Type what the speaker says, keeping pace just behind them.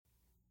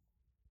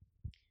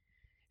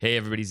Hey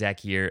everybody,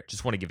 Zach here.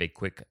 Just want to give a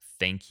quick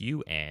thank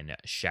you and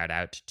shout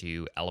out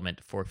to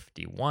Element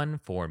 451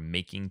 for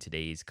making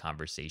today's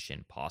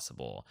conversation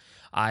possible.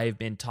 I've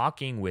been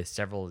talking with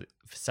several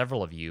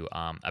of you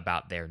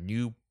about their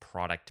new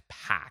product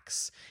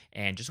packs,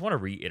 and just want to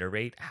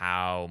reiterate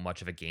how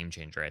much of a game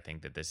changer I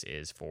think that this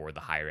is for the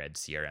higher ed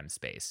CRM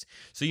space.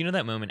 So you know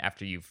that moment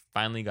after you've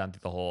finally gone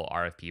through the whole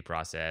RFP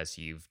process,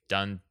 you've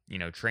done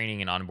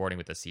training and onboarding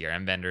with the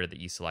CRM vendor that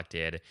you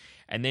selected,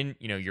 and then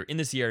you're in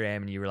the CRM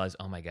and you realize,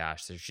 oh my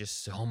gosh, there's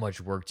just so much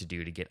work to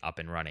do to get up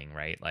and running,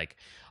 right? Like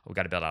we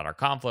got to build out our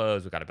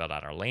conflows, we got to build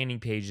out our landing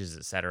pages,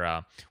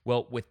 etc.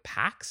 Well, with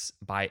Packs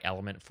by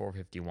Element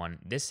 451,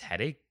 this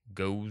headache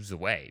goes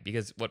away,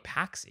 because what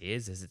Packs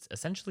is it's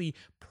essentially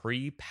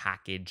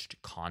pre-packaged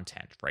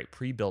content, right?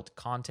 Pre-built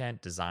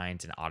content,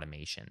 designs, and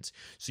automations.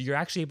 So you're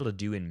actually able to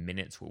do in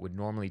minutes what would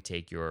normally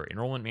take your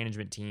enrollment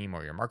management team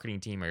or your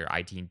marketing team or your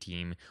IT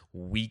team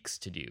weeks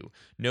to do.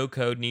 No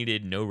code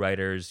needed, no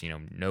writers,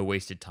 no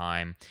wasted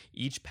time.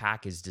 Each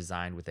pack is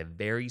designed with a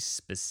very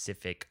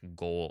specific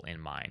goal in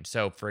mind.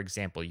 So for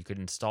example, you could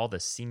install the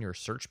senior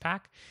search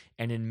pack,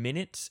 and in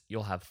minutes,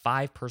 you'll have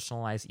 5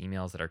 personalized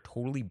emails that are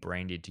totally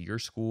branded to your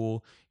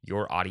school,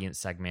 your audience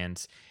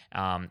segments,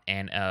 and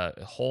a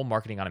whole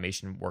marketing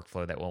automation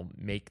workflow that will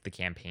make the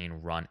campaign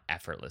run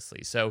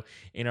effortlessly. So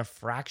in a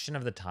fraction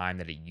of the time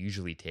that it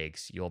usually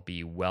takes, you'll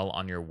be well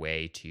on your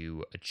way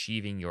to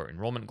achieving your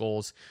enrollment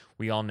goals.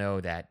 We all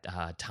know that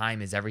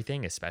time is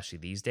everything, especially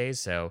these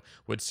days. So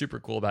what's super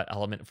cool about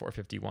Element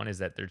 451 is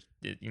that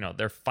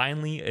they're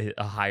finally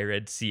a higher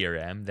ed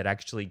CRM that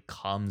actually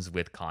comes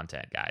with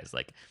content, guys.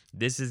 Like,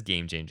 this is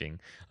game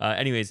changing.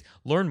 Anyways,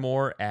 learn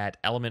more at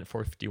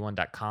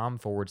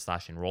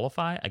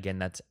element451.com/Enrollify. Again,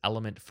 that's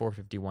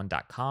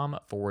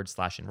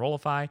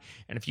element451.com/Enrollify.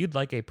 And if you'd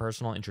like a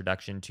personal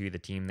introduction to the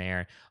team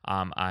there,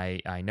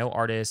 I know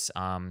artists,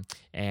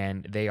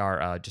 and they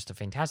are just a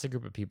fantastic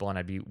group of people, and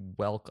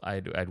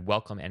I'd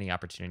welcome any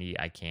opportunity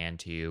I can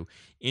to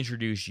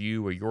introduce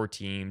you or your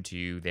team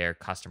to their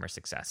customer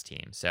success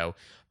team. So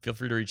feel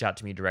free to reach out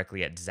to me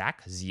directly at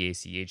Zach,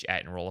 Z-A-C-H,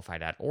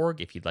 @enrollify.org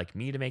if you'd like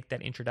me to make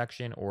that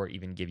introduction, or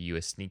even give you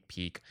a sneak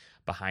peek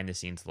behind the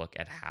scenes look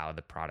at how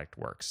the product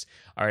works.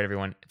 All right,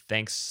 everyone,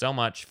 thanks so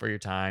much for your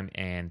time,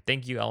 and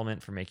thank you,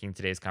 Element, for making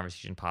today's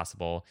conversation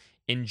possible.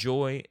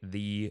 Enjoy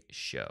the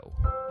show.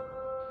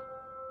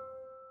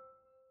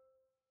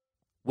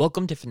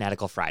 Welcome to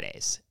Fanatical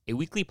Fridays, a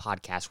weekly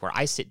podcast where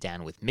I sit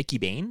down with Mickey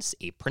Baines,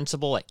 a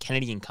principal at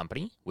Kennedy &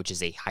 Company, which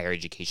is a higher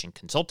education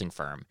consulting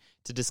firm,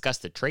 to discuss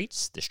the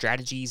traits, the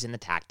strategies, and the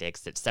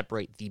tactics that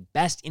separate the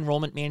best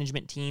enrollment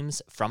management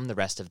teams from the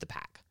rest of the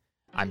pack.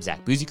 I'm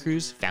Zach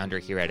Boozy-Cruz, founder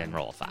here at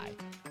Enrollify.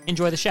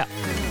 Enjoy the show.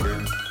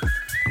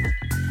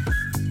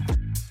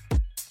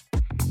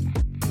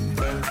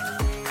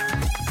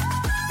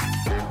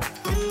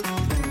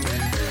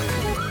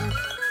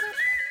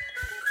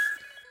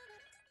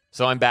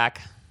 So I'm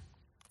back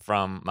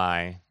from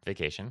my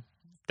vacation.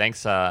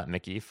 Thanks,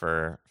 Mickey,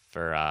 for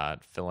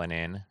filling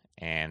in.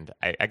 And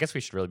I guess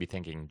we should really be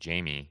thanking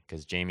Jamie,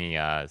 because Jamie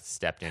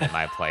stepped in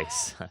my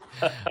place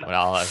when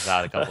I was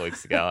out a couple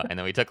weeks ago. And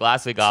then we took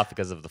last week off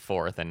because of the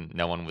 4th, and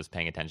no one was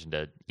paying attention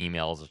to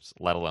emails,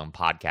 let alone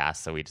podcasts.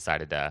 So we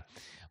decided to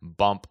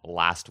bump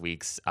last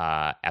week's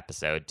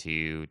episode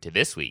to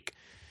this week.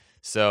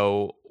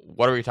 So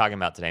what are we talking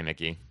about today,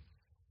 Mickey?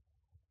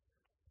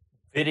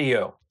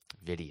 Video.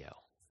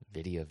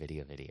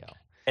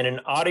 And an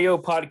audio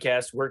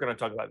podcast, we're going to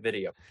talk about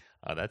video.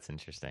 Oh, that's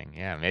interesting.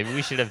 Yeah, maybe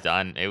we should have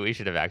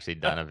actually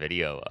done a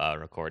video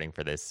recording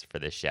for this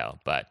show,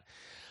 but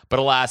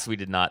alas, we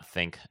did not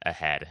think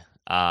ahead.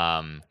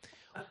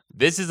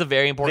 This is a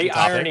very important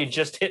topic. The irony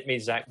just hit me,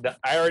 Zach. The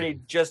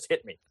irony just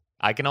hit me.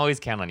 I can always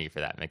count on you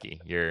for that,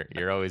 Mickey.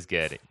 You're always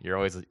good. You're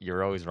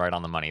always right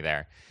on the money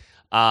there.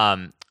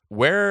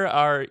 Where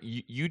are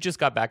you? You just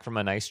got back from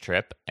a nice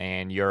trip,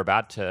 and you're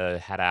about to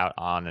head out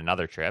on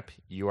another trip.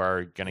 You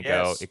are going to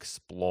go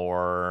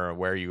explore.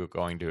 Where are you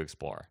going to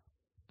explore?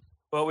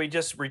 Well, we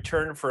just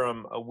returned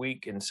from a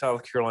week in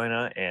South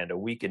Carolina and a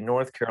week in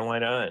North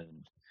Carolina,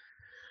 and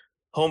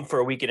home for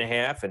a week and a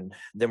half. And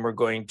then we're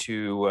going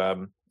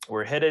to,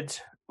 we're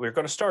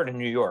going to start in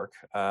New York,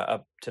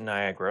 up to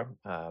Niagara,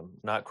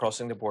 not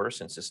crossing the border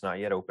since it's not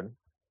yet open,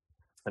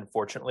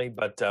 unfortunately,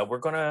 but we're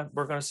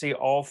gonna see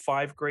all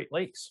 5 Great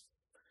Lakes.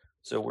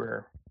 So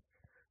we're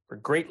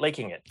Great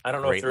Laking it. I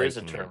don't know if there is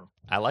a term.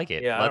 I like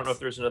it. Yeah, I don't know if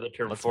there's another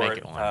term for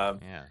it.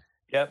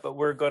 Yeah, but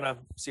we're gonna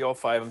see all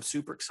 5. I'm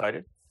super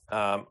excited.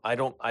 I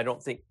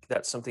don't think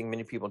that's something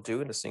many people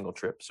do in a single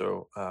trip.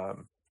 So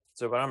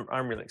but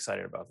I'm really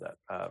excited about that.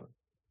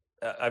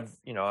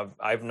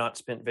 I've not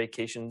spent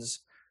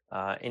vacations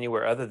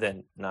anywhere other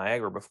than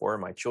Niagara before.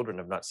 My children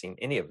have not seen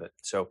any of it.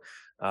 So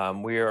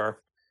we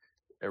are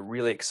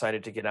really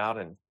excited to get out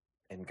and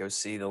go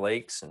see the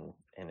lakes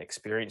and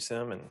experience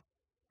them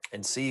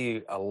and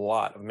see a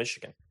lot of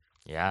Michigan.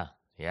 Yeah.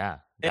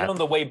 And on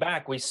the way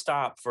back, we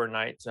stop for a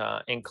night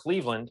in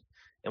Cleveland,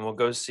 and we'll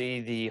go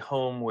see the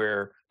home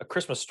where A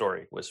Christmas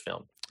Story was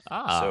filmed.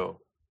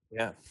 So,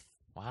 yeah.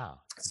 Wow.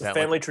 It's a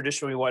family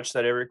tradition. We watch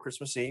that every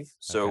Christmas Eve.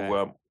 So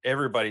Okay.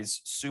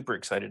 Everybody's super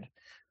excited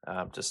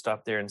to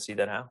stop there and see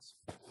that house.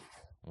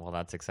 Well,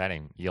 that's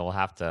exciting. You'll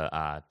have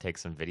to take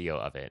some video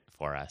of it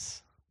for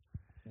us.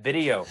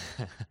 Video.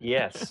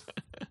 Yes.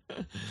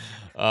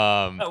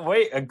 um,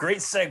 Wait, a great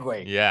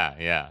segue.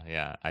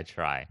 yeah. I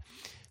try.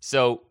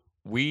 So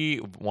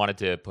we wanted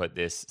to put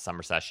this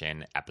summer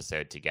session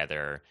episode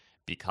together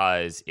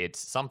because it's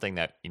something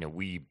that,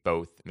 we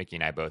both, Mickey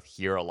and I both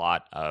hear a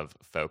lot of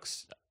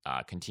folks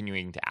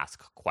continuing to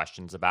ask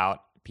questions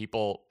about.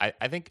 People,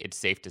 I think it's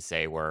safe to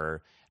say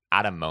we're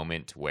at a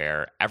moment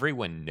where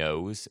everyone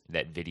knows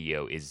that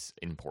video is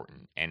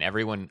important and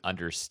everyone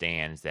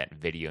understands that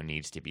video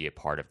needs to be a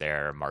part of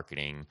their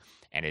marketing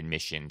and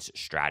admissions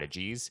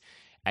strategies.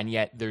 And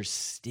yet there's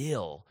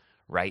still,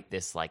 right,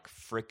 this like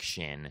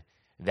friction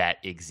that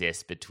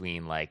exists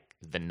between like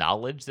the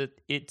knowledge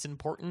that it's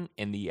important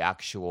and the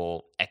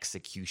actual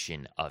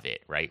execution of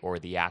it, right? Or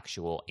the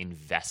actual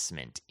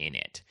investment in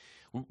it.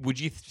 Would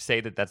you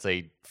say that that's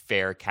a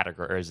fair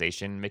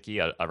categorization, Mickey,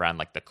 around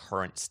like the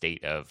current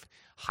state of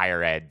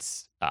higher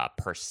ed's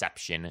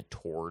perception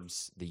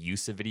towards the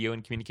use of video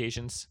in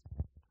communications?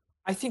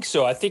 I think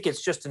so. I think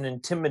it's just an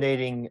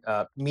intimidating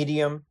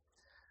medium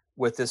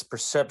with this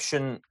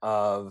perception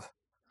of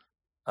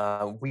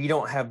we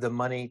don't have the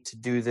money to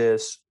do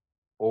this,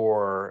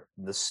 or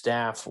the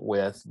staff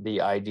with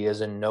the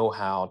ideas and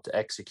know-how to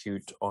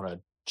execute on a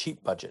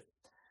cheap budget,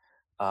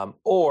 and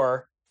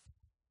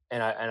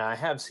I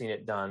have seen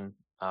it done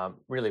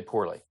really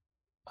poorly.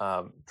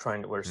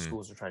 Where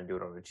schools are trying to do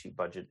it on a cheap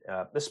budget,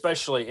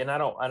 especially, and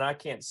I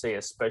can't say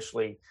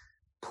especially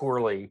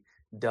poorly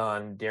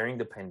done during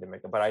the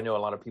pandemic, but I know a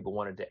lot of people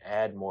wanted to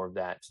add more of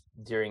that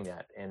during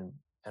that, and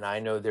I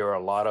know there are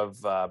a lot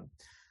of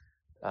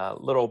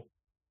little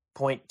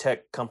point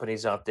tech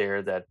companies out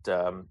there that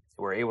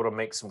were able to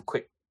make some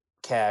quick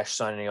cash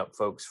signing up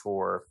folks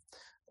for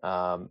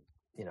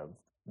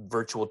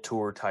virtual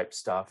tour type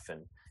stuff,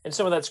 and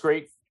some of that's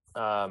great.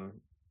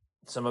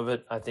 Some of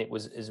it I think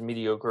is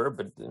mediocre,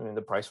 but I mean,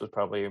 the price was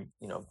probably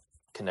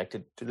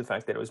connected to the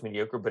fact that it was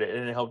mediocre, but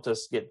it helped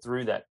us get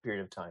through that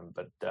period of time.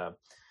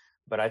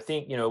 But I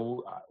think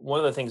one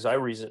of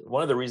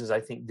the reasons I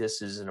think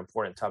this is an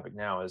important topic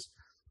now is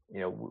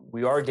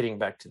we are getting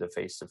back to the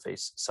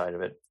face-to-face side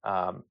of it.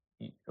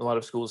 A lot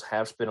of schools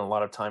have spent a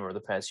lot of time over the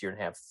past year and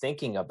a half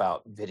thinking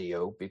about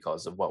video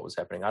because of what was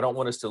happening. I don't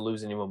want us to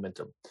lose any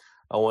momentum.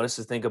 I want us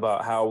to think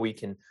about how we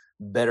can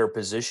better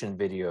position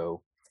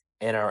video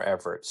in our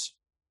efforts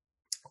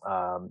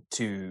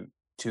to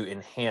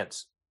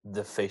enhance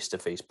the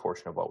face-to-face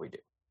portion of what we do.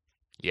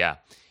 Yeah.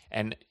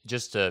 And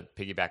just to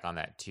piggyback on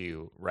that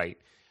too, right?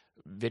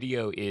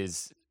 Video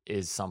is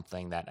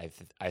something that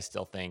I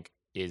still think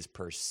is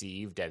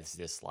perceived as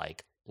this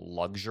like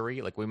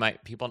luxury. Like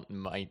people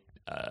might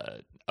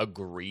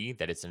agree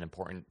that it's an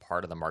important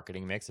part of the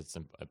marketing mix. It's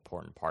an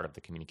important part of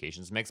the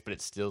communications mix, but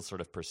it's still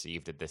sort of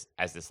perceived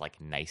as this like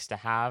nice to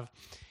have.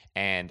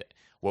 And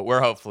what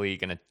we're hopefully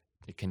going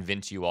to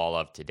convince you all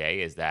of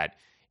today is that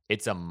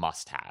it's a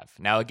must have.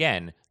 Now,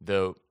 again,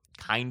 the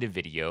kind of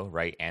video,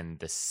 right, and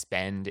the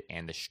spend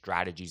and the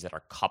strategies that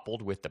are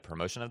coupled with the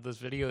promotion of this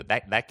video,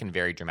 that can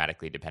vary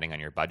dramatically depending on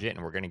your budget.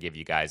 And we're going to give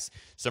you guys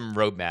some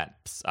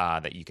roadmaps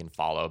that you can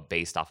follow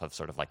based off of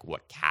sort of like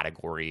what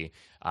category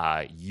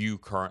you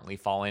currently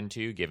fall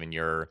into, given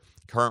your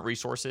current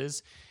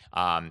resources.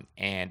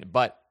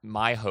 But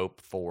my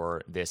hope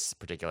for this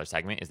particular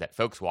segment is that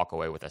folks walk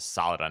away with a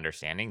solid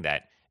understanding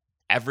that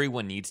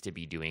everyone needs to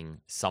be doing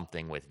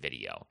something with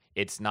video.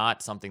 It's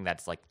not something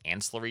that's like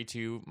ancillary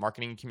to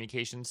marketing and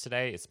communications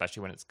today, especially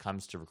when it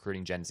comes to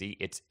recruiting Gen Z.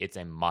 It's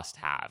a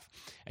must-have.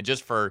 And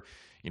just for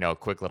a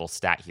quick little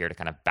stat here to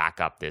kind of back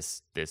up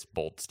this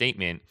bold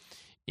statement,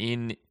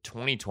 in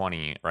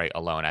 2020, right,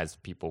 alone, as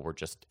people were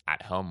just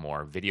at home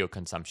more, video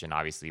consumption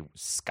obviously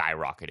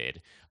skyrocketed.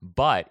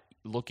 But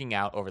looking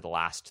out over the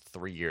last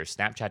 3 years,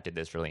 Snapchat did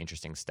this really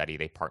interesting study.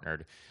 They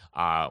partnered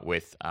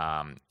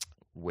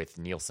with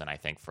Nielsen, I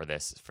think, for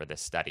this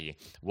study.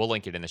 We'll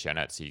link it in the show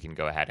notes so you can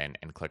go ahead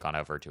and click on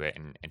over to it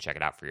and check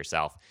it out for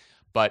yourself.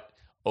 But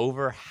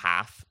over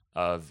half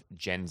of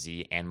Gen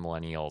Z and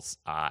millennials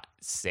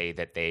say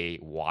that they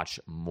watch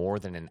more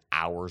than an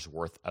hour's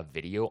worth of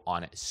video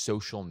on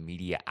social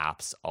media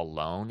apps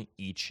alone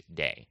each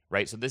day,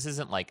 right? So this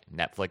isn't like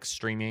Netflix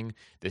streaming.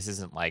 This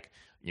isn't like,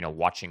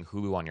 watching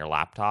Hulu on your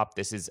laptop.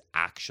 This is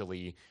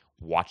actually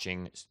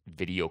watching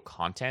video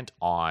content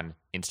on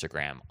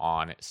Instagram,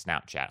 on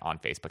Snapchat, on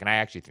Facebook. And I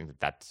actually think that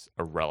that's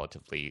a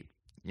relatively,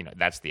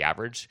 that's the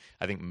average.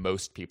 I think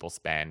most people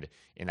spend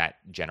in that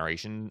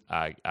generation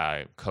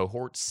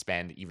cohort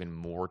spend even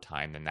more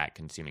time than that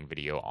consuming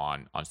video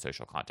on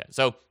social content.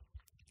 So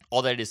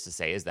all that is to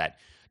say is that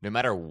no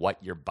matter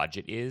what your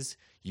budget is,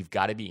 you've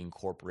got to be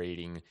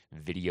incorporating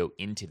video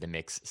into the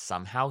mix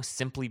somehow,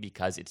 simply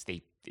because it's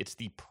the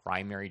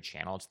primary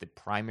channel. It's the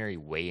primary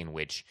way in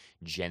which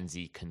Gen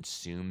Z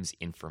consumes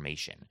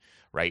information,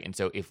 right? And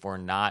so if we're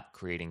not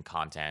creating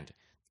content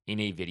in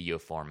a video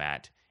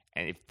format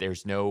And if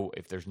there's no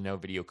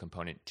video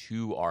component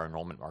to our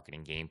enrollment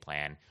marketing game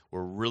plan,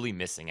 we're really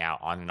missing out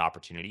on an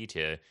opportunity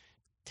to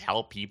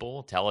tell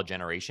a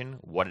generation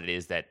what it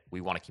is that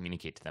we want to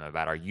communicate to them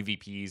about our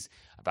UVPs,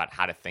 about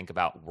how to think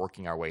about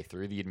working our way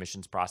through the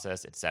admissions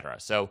process, et cetera.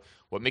 So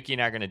what Mickey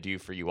and I are going to do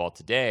for you all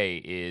today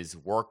is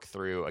work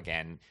through,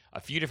 again, a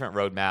few different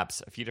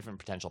roadmaps, a few different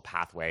potential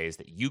pathways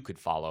that you could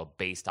follow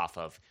based off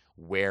of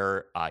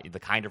where the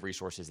kind of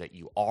resources that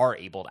you are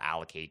able to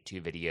allocate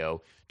to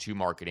video, to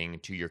marketing,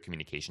 to your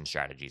communication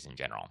strategies in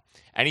general.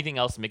 Anything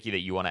else, Mickey, that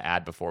you want to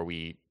add before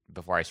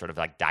I sort of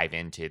like dive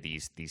into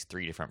these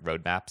three different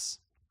roadmaps?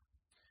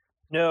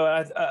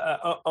 No,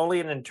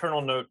 only an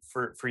internal note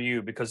for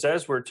you, because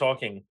as we're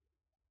talking,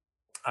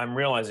 I'm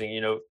realizing,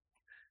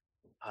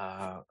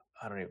 I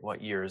don't know,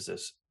 what year is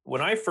this?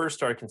 When I first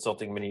started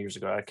consulting many years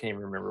ago, I can't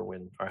even remember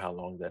when or how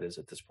long that is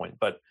at this point,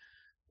 but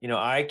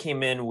I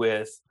came in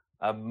with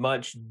a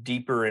much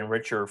deeper and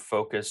richer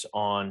focus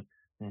on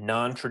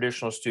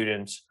non-traditional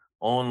students,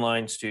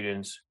 online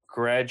students,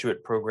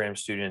 graduate program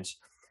students,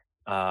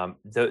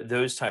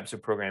 those types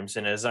of programs.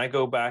 And as I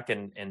go back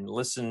and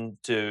listen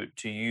to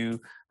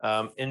you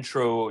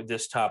intro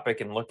this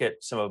topic and look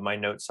at some of my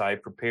notes I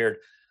prepared,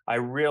 I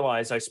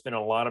realize I spent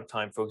a lot of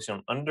time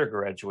focusing on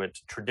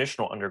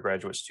traditional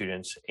undergraduate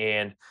students,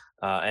 and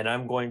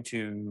I'm going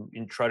to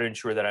try to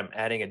ensure that I'm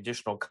adding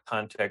additional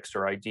context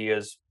or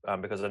ideas,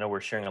 because I know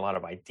we're sharing a lot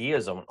of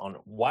ideas on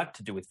what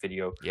to do with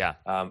video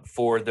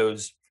for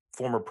those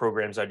former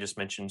programs I just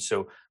mentioned.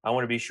 So I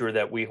want to be sure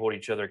that we hold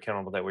each other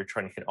accountable, that we're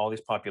trying to hit all these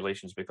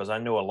populations, because I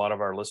know a lot of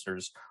our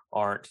listeners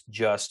aren't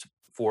just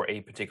for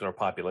a particular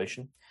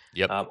population.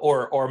 Yep.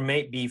 Or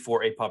may be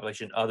for a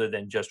population other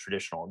than just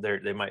traditional.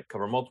 They might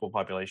cover multiple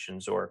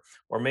populations, or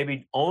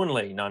maybe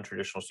only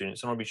non-traditional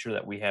students. I want to be sure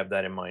that we have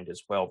that in mind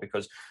as well,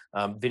 because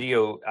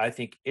video, I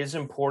think, is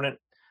important,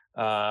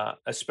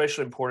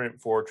 especially important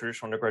for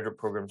traditional undergraduate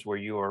programs where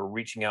you are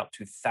reaching out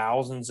to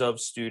thousands of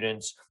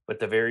students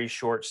with a very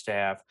short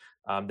staff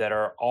that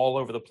are all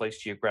over the place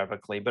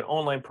geographically. But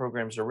online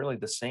programs are really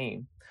the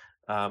same.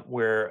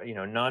 Where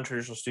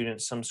non-traditional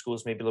students, some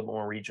schools may be a little bit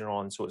more regional,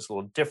 and so it's a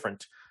little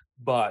different.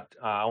 But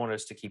I want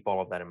us to keep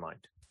all of that in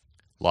mind.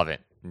 Love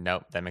it.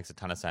 Nope, that makes a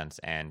ton of sense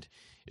and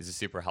is a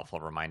super helpful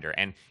reminder.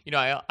 And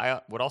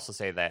I would also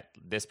say that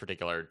this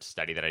particular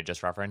study that I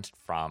just referenced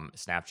from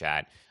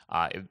Snapchat,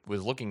 it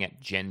was looking at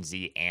Gen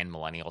Z and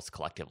millennials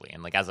collectively.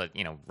 And like as a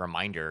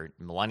reminder,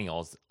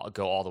 millennials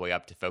go all the way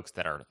up to folks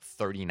that are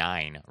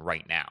 39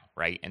 right now,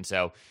 right? And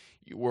so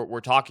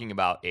we're talking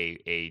about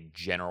a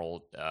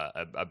general,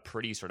 a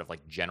pretty sort of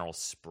like general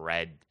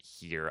spread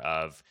here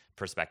of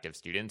prospective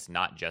students,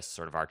 not just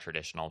sort of our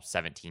traditional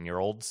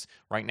 17-year-olds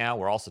right now.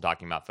 We're also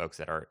talking about folks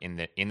that are in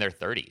their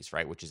 30s,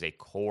 right, which is a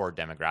core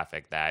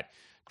demographic that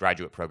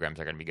graduate programs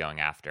are going to be going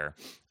after.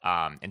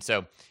 And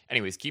so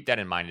anyways, keep that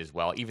in mind as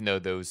well, even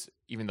though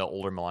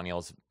older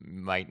millennials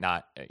might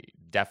not,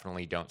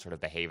 definitely don't sort of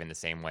behave in the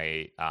same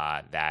way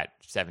that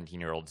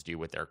 17-year-olds do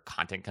with their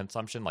content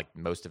consumption. Like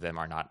most of them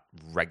are not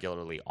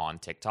regularly on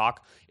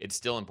TikTok. It's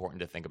still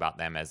important to think about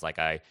them as like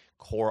a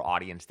core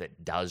audience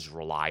that does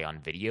rely on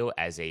video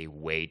as a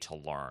way to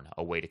learn,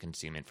 a way to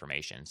consume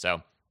information.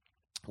 So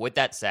with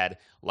that said,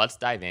 let's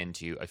dive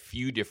into a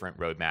few different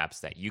roadmaps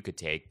that you could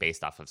take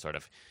based off of sort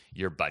of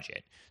your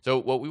budget. So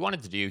what we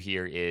wanted to do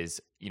here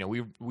is,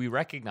 we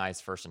recognize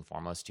first and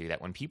foremost too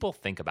that when people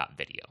think about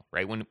video,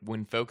 right?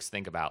 When folks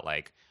think about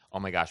like, oh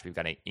my gosh, we've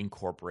got to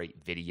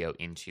incorporate video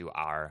into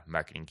our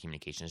marketing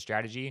communication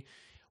strategy,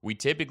 we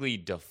typically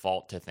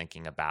default to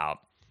thinking about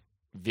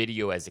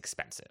video as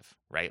expensive,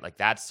 right? Like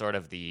that's sort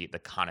of the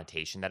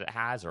connotation that it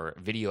has, or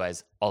video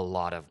as a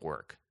lot of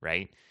work,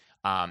 right?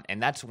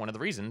 And that's one of the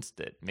reasons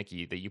that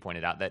Mickey, that you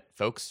pointed out, that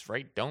folks,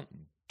 right, don't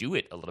do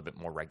it a little bit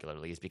more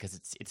regularly, is because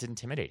it's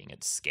intimidating,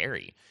 it's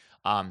scary.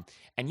 And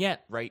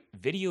yet, right,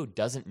 video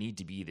doesn't need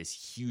to be this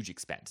huge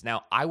expense.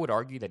 Now, I would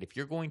argue that if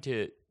you're going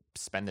to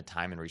spend the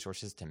time and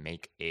resources to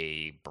make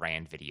a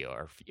brand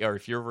video, or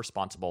if you're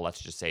responsible, let's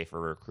just say,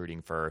 for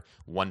recruiting for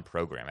one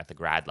program at the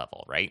grad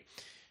level, right?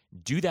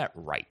 Do that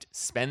right.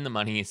 Spend the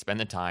money, spend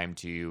the time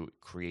to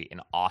create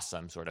an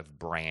awesome sort of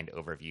brand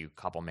overview,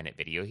 couple-minute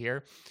video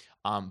here.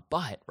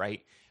 But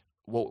right,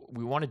 what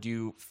we want to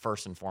do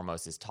first and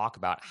foremost is talk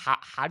about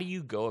how do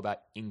you go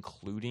about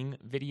including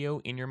video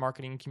in your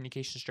marketing and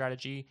communication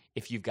strategy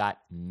if you've got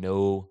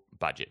no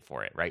budget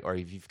for it, right? Or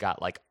if you've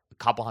got like a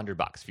couple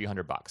 $100, few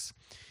 $100.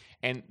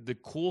 And the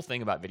cool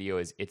thing about video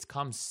is it's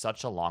come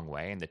such a long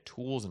way, and the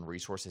tools and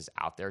resources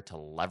out there to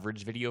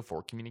leverage video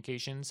for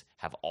communications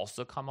have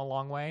also come a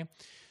long way.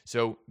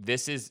 So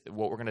this is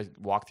what we're going to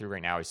walk through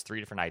right now, is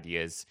 3 different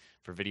ideas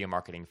for video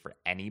marketing for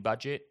any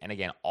budget. And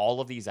again,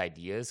 all of these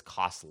ideas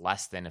cost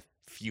less than a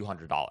few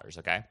 $100s,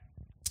 okay?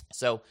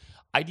 So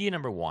idea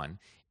number 1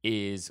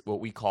 is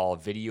what we call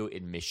video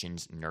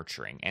admissions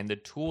nurturing. And the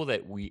tool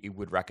that we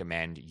would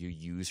recommend you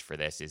use for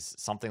this is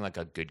something like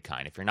a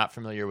Goodkind. If you're not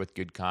familiar with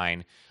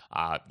Goodkind,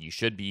 you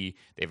should be.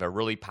 They have a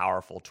really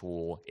powerful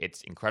tool.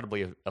 It's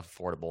incredibly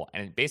affordable,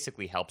 and it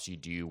basically helps you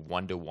do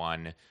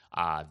one-to-one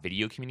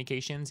video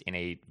communications in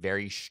a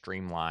very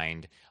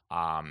streamlined,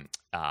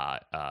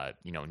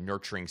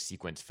 nurturing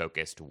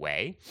sequence-focused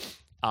way.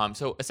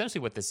 So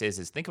essentially what this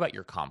is think about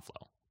your comm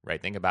flow,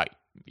 right? Think about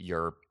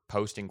your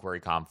post inquiry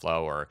comm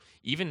flow, or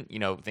even,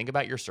 think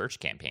about your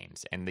search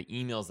campaigns and the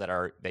emails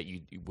that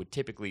you would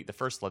typically, the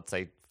first, let's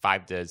say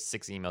 5 to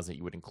 6 emails that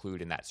you would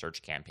include in that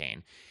search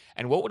campaign.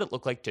 And what would it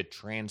look like to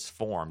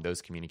transform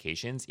those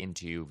communications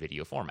into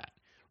video format?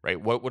 Right?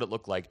 What would it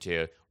look like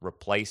to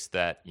replace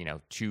that,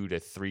 2 to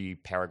 3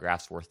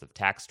 paragraphs worth of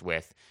text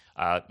with,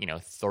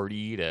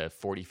 30 to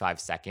 45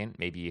 second,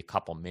 maybe a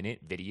couple minute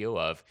video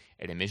of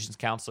an admissions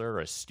counselor,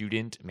 a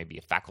student, maybe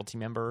a faculty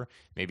member,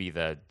 maybe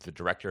the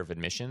director of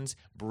admissions,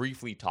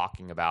 briefly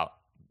talking about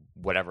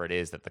whatever it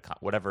is that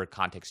whatever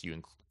context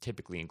you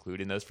typically include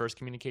in those first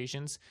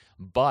communications,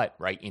 but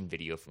right in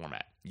video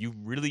format. You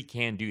really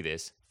can do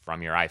this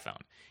from your iPhone,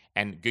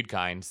 and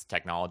Goodkind's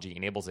technology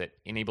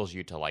enables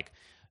you to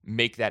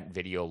make that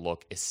video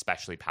look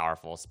especially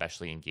powerful,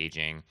 especially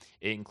engaging.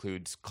 It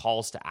includes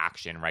calls to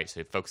action, right?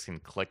 So folks can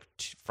click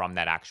from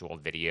that actual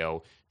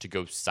video to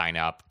go sign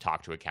up,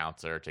 talk to a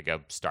counselor, to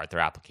go start their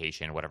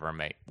application, whatever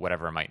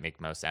might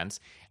make most sense.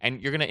 And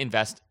you're going to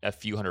invest a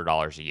few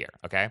 $100s a year,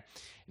 okay?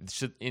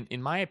 So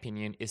in my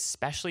opinion,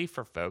 especially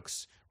for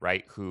folks,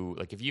 right, who,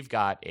 if you've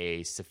got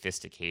a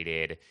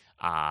sophisticated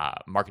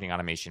marketing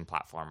automation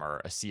platform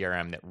or a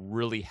CRM that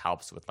really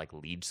helps with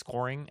lead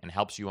scoring and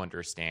helps you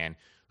understand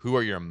who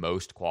are your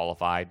most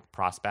qualified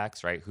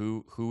prospects, right?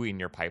 Who in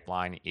your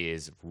pipeline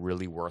is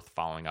really worth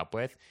following up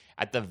with?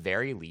 At the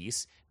very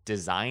least,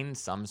 design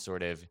some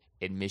sort of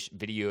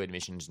video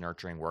admissions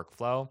nurturing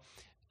workflow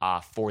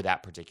for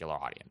that particular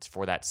audience,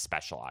 for that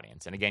special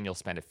audience. And again, you'll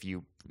spend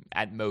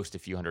at most a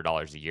few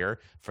 $100s a year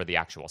for the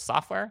actual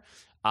software.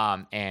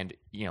 And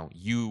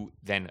you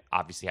then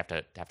obviously have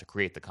to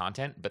create the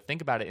content, but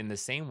think about it in the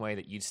same way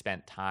that you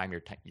spent time,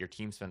 your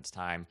team spends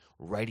time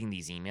writing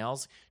these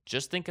emails.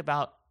 Just think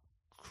about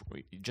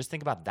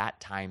that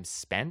time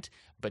spent,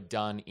 but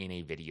done in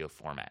a video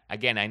format.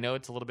 Again, I know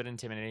it's a little bit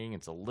intimidating.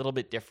 It's a little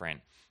bit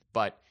different,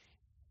 but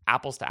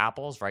apples to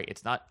apples, right?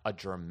 It's not a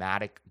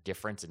dramatic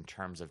difference in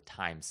terms of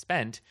time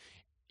spent.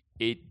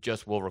 It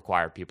just will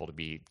require people to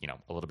be,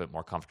 a little bit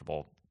more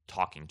comfortable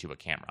talking to a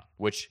camera,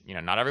 which,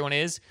 not everyone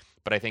is,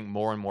 but I think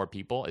more and more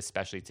people,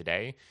 especially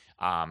today,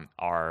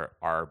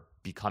 are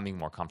becoming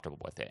more comfortable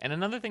with it. And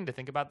another thing to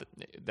think about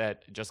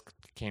that just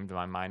came to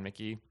my mind,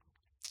 Mickey,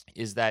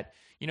 is that,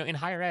 in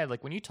higher ed,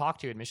 when you talk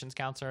to admissions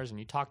counselors and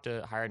you talk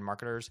to higher ed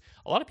marketers,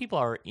 a lot of people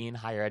are in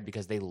higher ed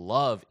because they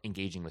love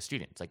engaging with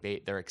students.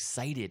 They're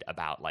excited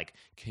about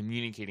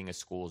communicating a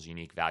school's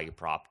unique value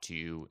prop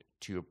to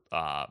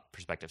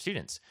prospective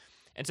students.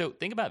 And so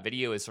think about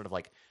video as sort of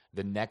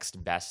the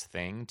next best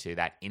thing to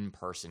that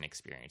in-person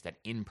experience, that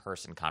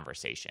in-person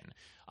conversation.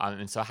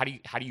 And so how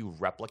do you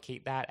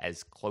replicate that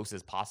as close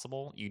as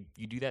possible?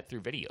 You do that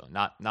through video,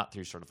 not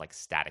through sort of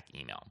static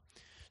email.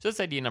 So that's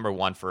idea number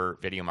 1 for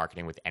video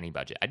marketing with any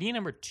budget. Idea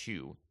number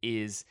 2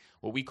 is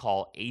what we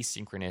call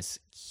asynchronous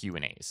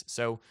Q&As.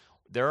 So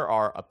there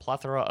are a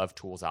plethora of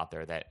tools out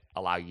there that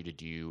allow you to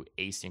do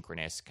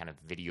asynchronous kind of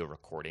video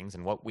recordings.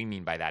 And what we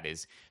mean by that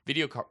is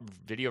video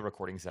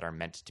recordings that are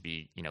meant to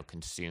be,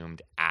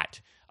 consumed at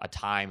a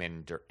time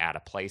and at a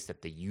place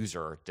that the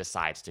user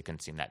decides to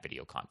consume that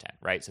video content,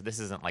 right? So this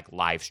isn't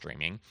live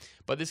streaming,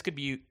 but this could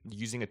be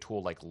using a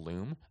tool like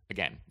Loom.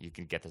 Again, you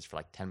can get this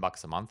for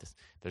 $10 a month.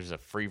 There's a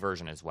free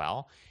version as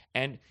well.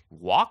 And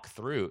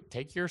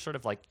take your sort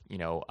of a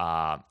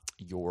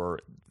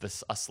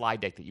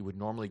slide deck that you would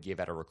normally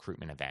give at a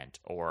recruitment event,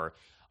 or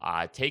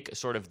take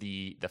sort of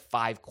the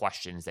 5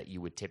 questions that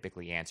you would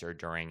typically answer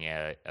during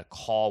a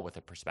call with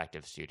a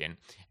prospective student,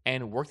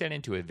 and work that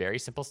into a very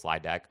simple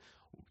slide deck.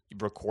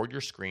 Record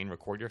your screen,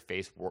 record your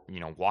face,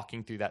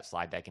 walking through that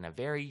slide deck in a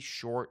very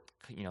short,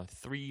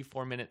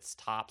 3-4 minutes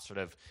top sort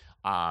of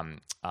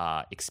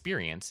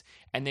experience,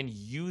 and then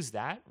use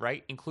that,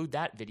 right? Include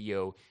that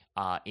video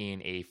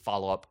in a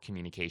follow-up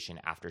communication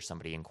after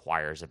somebody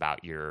inquires about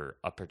a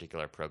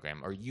particular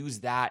program, or use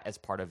that as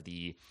part of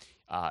the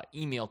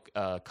email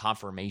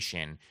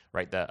confirmation,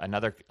 right?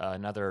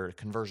 Another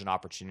conversion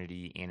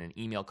opportunity in an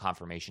email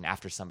confirmation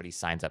after somebody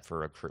signs up for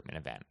a recruitment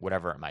event,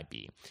 whatever it might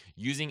be.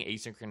 Using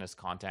asynchronous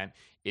content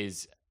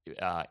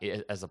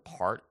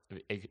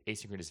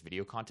asynchronous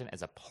video content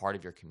as a part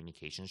of your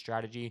communication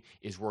strategy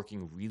is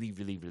working really,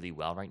 really, really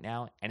well right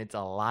now. And it's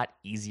a lot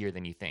easier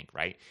than you think,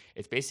 right?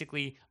 It's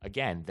basically,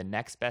 again, the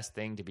next best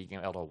thing to being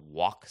able to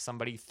walk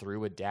somebody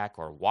through a deck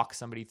or walk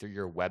somebody through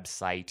your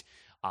website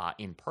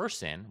in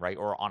person, right?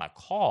 Or on a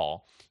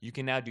call. You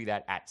can now do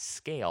that at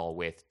scale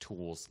with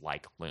tools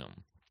like Loom.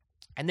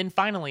 And then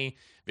finally,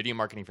 video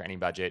marketing for any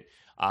budget.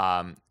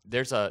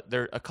 There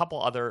are a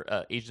couple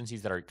other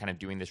agencies that are kind of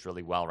doing this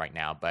really well right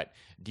now, but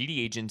DD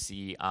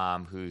Agency,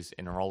 who's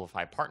an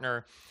Enrollify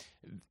partner,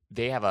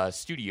 they have a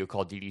studio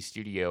called DD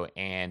Studio,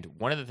 and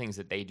one of the things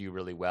that they do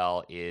really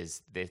well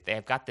is they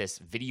have got this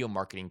video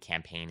marketing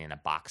campaign in a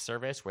box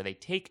service where they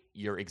take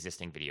your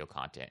existing video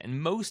content.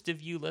 And most of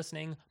you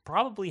listening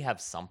probably have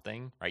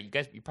something, right?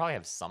 You probably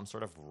have some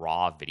sort of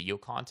raw video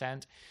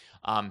content.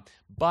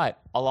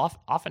 But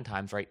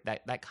oftentimes, right,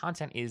 that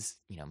content is,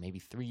 maybe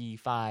 3,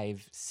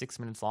 5, 6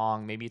 minutes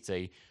long. Maybe it's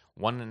a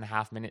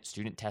 1.5 minute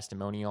student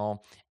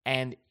testimonial,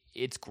 and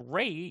it's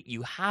great.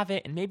 You have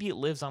it, and maybe it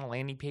lives on a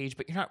landing page,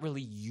 but you're not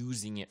really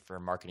using it for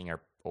marketing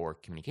or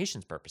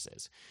communications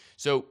purposes.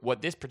 So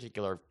what this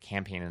particular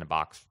campaign in a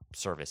box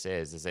service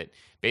is it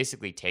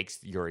basically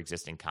takes your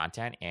existing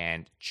content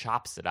and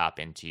chops it up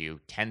into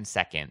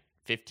 10-second,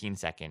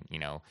 15-second,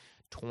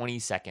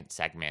 20-second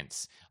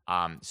segments,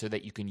 so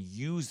that you can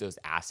use those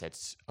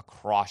assets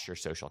across your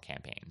social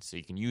campaigns. So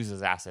you can use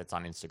those assets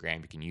on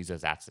Instagram. You can use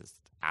those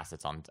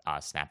assets on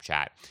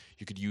Snapchat.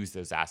 You could use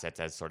those assets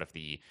as sort of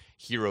the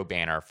hero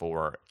banner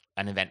for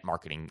an event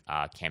marketing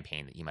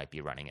campaign that you might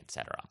be running, et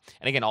cetera.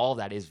 And again, all of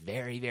that is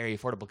very, very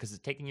affordable because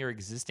it's taking your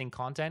existing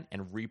content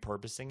and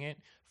repurposing it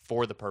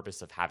for the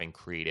purpose of having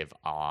creative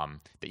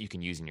that you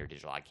can use in your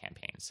digital ad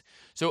campaigns.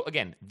 So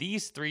again,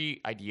 these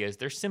 3 ideas,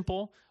 they're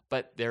simple,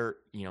 but they're,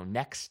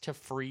 next to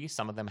free.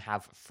 Some of them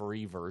have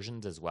free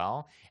versions as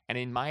well. And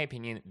in my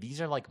opinion,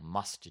 these are like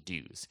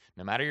must-dos.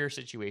 No matter your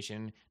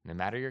situation, no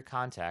matter your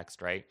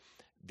context, right?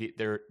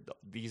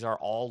 These are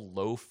all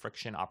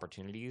low-friction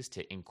opportunities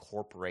to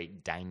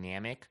incorporate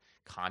dynamic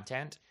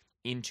content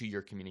into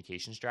your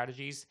communication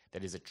strategies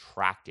that is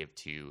attractive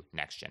to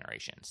next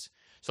generations.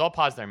 So I'll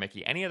pause there,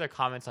 Mickey. Any other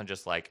comments on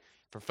just like,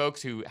 for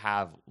folks who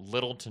have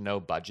little to no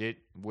budget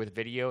with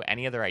video,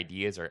 any other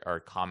ideas or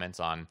comments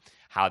on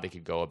how they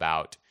could go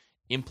about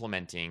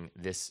implementing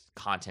this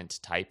content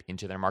type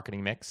into their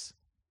marketing mix?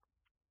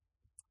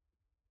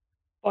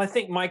 Well, I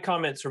think my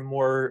comments are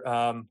more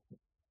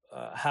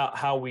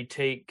how we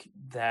take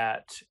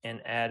that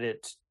and add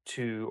it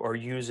to or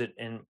use it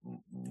in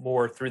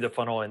more through the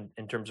funnel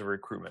in terms of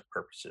recruitment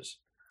purposes.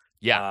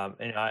 Yeah.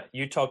 And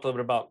you talked a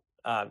little bit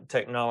about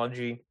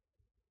technology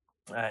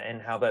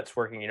and how that's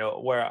working,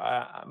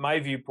 where my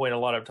viewpoint a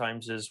lot of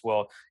times is,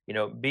 well,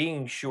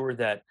 being sure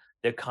that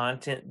the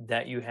content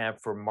that you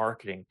have for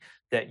marketing,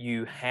 that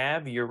you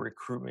have your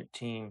recruitment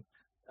team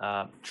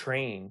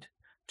trained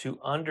to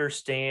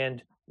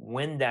understand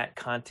when that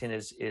content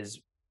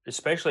is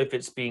especially if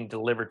it's being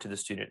delivered to the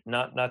student,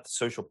 not the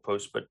social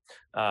post, but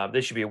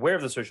they should be aware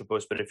of the social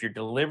post. But if you're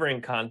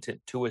delivering content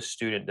to a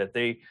student, that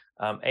they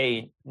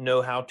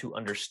know how to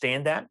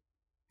understand that.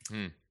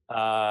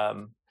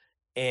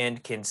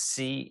 And can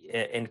see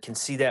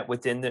that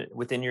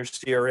within your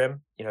CRM,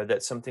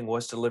 that something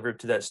was delivered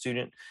to that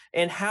student,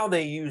 and how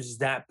they use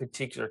that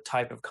particular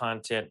type of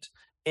content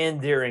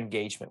in their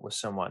engagement with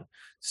someone,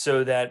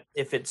 so that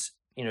if it's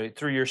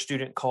through your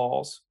student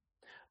calls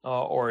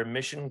or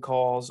admission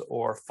calls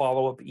or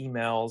follow-up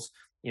emails,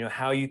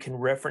 how you can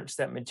reference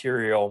that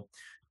material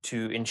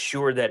to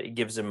ensure that it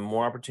gives them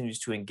more opportunities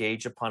to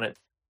engage upon it.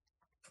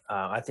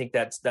 I think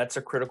that's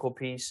a critical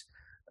piece.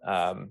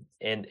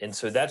 And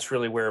so that's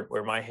really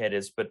where my head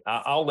is, but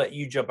I'll let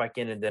you jump back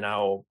in, and then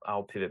I'll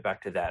pivot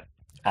back to that.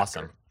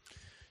 Awesome.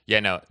 Yeah,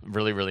 no,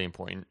 really, really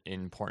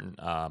important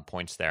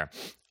points there.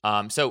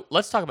 So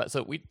let's talk about,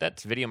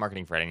 that's video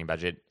marketing for any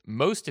budget.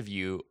 Most of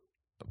you,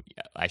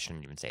 I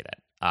shouldn't even say that.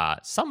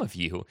 Some of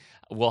you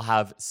will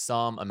have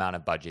some amount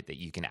of budget that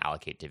you can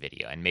allocate to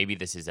video. And maybe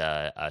this is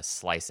a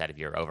slice out of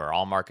your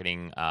overall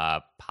marketing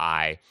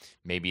pie.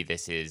 Maybe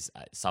this is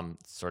some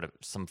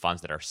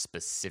funds that are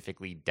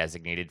specifically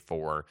designated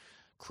for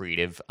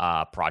creative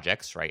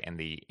projects, right? And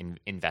the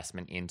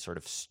investment in sort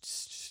of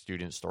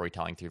student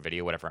storytelling through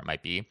video, whatever it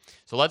might be.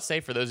 So let's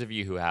say for those of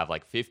you who have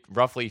like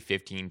roughly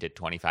 15 to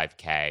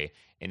 25K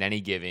in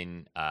any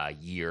given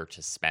year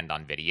to spend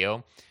on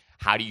video,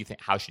 how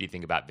should you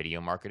think about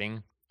video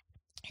marketing?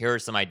 Here are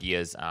some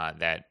ideas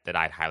that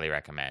I'd highly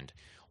recommend.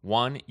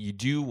 One, you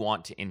do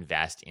want to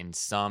invest in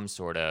some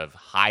sort of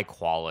high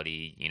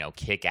quality,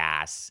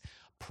 kick-ass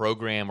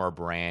program or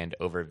brand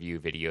overview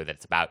video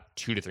that's about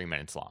 2 to 3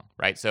 minutes long,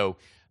 right? So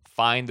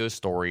find those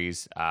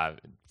stories,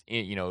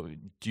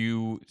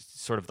 do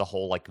sort of the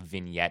whole like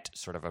vignette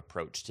sort of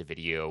approach to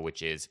video,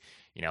 which is,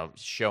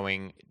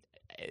 showing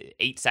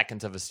 8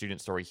 seconds of a student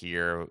story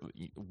here,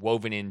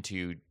 woven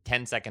into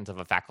 10 seconds of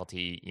a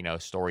faculty,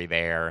 story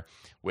there,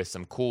 with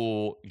some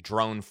cool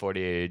drone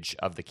footage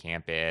of the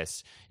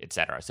campus, et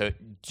cetera. So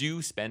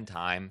do spend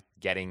time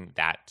getting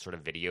that sort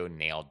of video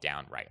nailed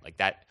down right. Like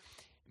that,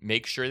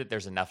 make sure that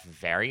there's enough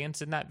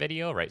variance in that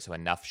video, right? So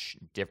enough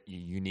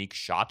unique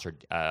shots or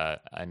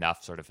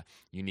enough sort of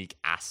unique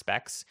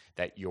aspects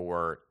that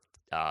your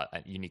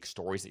unique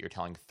stories that you're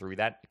telling through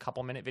that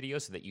couple minute video,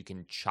 so that you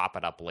can chop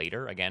it up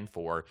later again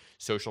for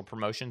social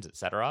promotions,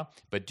 etc.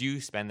 But do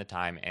spend the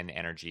time and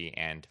energy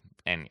and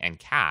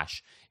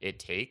cash it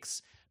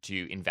takes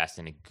to invest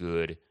in a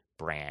good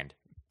brand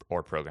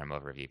or program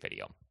overview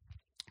video.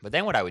 But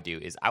then what I would do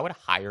is I would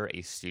hire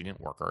a student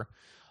worker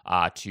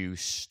to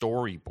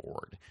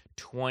storyboard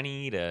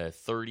 20 to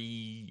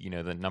 30,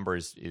 the number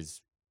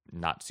is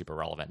not super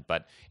relevant,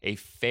 but a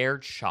fair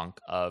chunk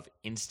of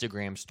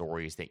Instagram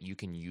stories that you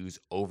can use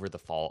over the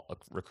fall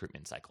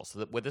recruitment cycle.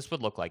 So what this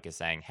would look like is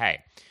saying,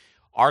 hey,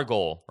 our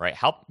goal, right?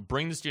 Help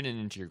bring the student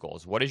into your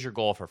goals. What is your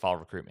goal for fall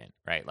recruitment,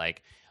 right?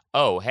 Like,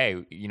 oh,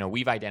 hey,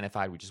 we've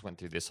identified, we just went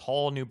through this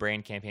whole new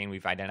brand campaign.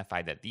 We've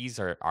identified that these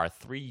are our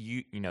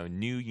three,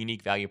 new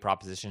unique value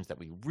propositions that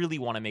we really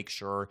want to make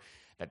sure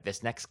that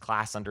this next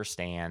class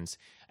understands,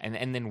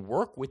 and then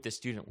work with the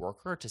student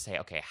worker to say,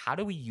 okay, how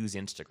do we use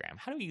Instagram?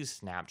 How do we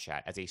use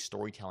Snapchat as a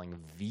storytelling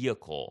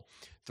vehicle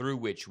through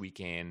which we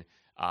can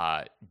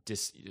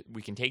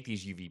take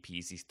these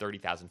UVPs, these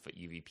 30,000 foot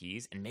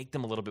UVPs, and make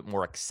them a little bit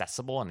more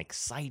accessible and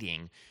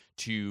exciting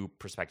to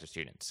prospective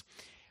students.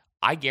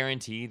 I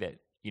guarantee that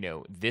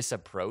this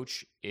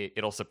approach,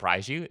 it'll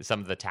surprise you, some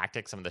of the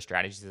tactics, some of the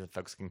strategies that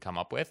folks can come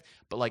up with.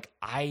 But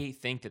I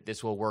think that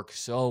this will work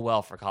so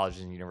well for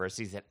colleges and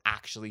universities that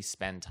actually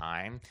spend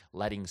time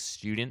letting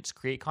students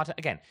create content.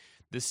 Again,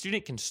 the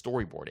student can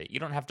storyboard it.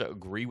 You don't have to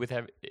agree with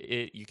it.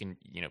 You can,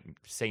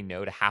 say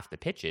no to half the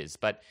pitches,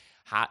 but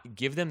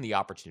give them the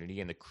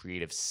opportunity and the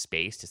creative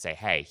space to say,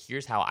 hey,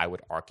 here's how I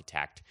would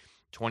architect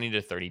 20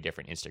 to 30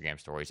 different Instagram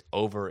stories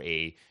over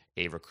a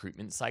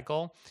recruitment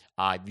cycle.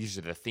 These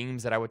are the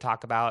themes that I would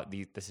talk about.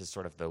 This is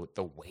sort of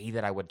the way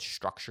that I would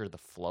structure the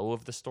flow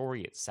of the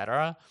story,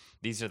 etc.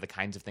 These are the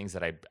kinds of things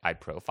that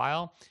I'd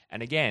profile.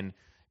 And again,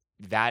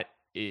 that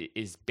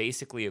is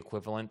basically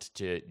equivalent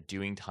to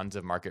doing tons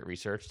of market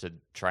research to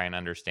try and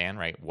understand,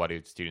 right, what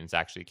do students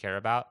actually care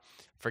about.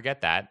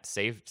 Forget that.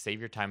 Save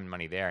your time and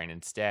money there, and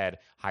instead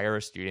hire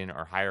a student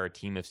or hire a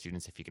team of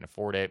students if you can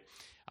afford it.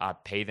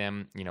 Pay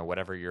them,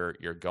 whatever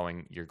your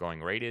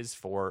going rate is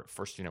for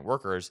student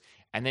workers,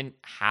 and then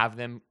have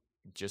them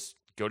just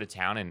go to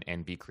town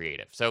and be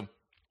creative. So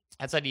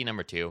that's idea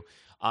number 2.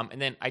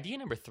 And then idea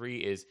number 3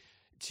 is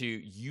to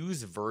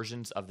use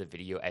versions of the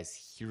video as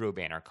hero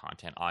banner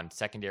content on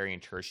secondary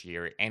and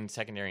tertiary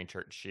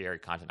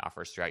content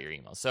offers throughout your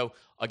email. So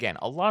again,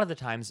 a lot of the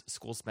times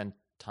schools spend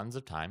tons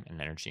of time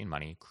and energy and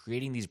money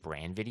creating these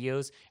brand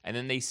videos, and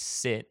then they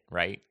sit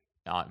right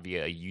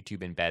via a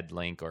YouTube embed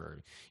link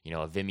or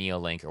a Vimeo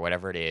link or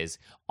whatever it is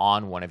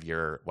on one of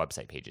your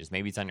website pages.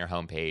 Maybe it's on your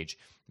homepage,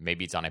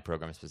 maybe it's on a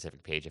program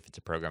specific page if it's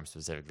a program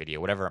specific video,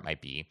 whatever it might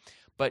be.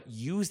 But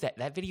use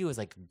that video is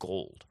like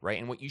gold, right?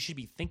 And what you should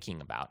be thinking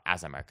about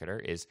as a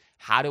marketer is,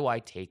 how do I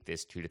take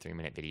this 2 to 3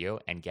 minute video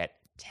and get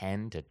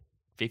 10 to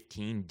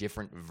 15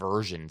 different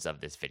versions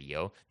of this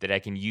video that I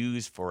can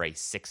use for a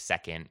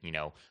 6-second,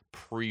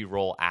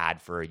 pre-roll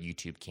ad for a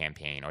YouTube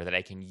campaign, or that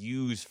I can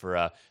use for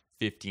a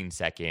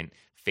 15-second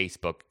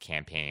Facebook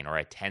campaign, or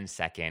a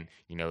 10-second,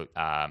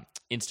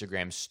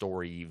 Instagram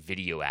story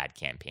video ad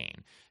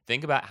campaign.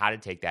 Think about how to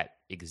take that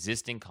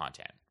existing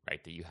content,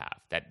 right, that you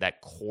have,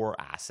 that core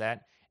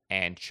asset,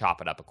 and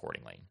chop it up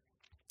accordingly.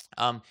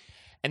 And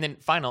then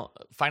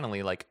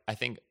finally, I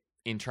think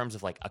in terms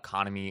of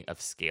economy of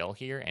scale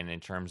here, and in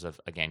terms of,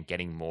 again,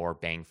 getting more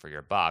bang for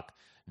your buck,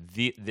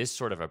 this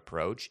sort of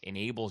approach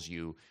enables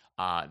you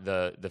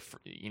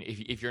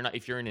if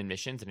you're in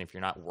admissions and if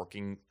you're not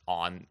working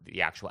on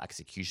the actual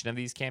execution of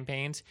these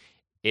campaigns,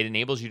 it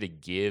enables you to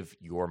give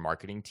your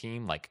marketing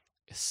team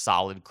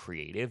solid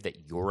creative that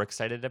you're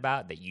excited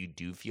about, that you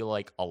do feel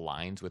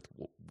aligns with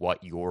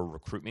what your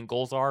recruitment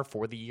goals are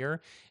for the year.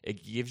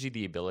 It gives you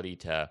the ability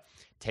to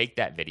take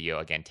that video,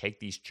 again, take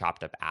these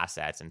chopped up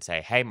assets and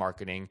say, hey,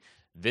 marketing,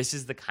 this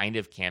is the kind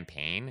of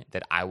campaign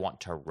that I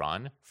want to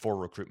run for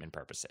recruitment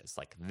purposes.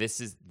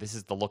 This is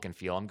the look and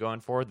feel I'm going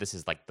for. This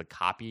is the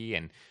copy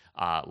and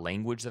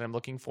language that I'm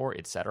looking for,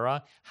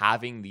 etc.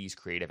 Having these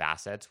creative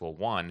assets will,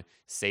 1,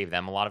 save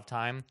them a lot of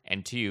time,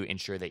 and 2,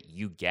 ensure that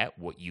you get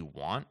what you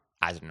want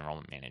as an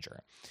enrollment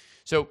manager.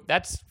 So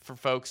that's for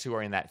folks who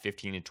are in that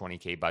 15 to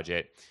 20K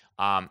budget.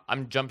 I'll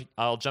jump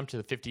to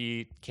the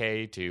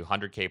 50K to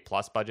 100K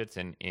plus budgets,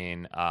 and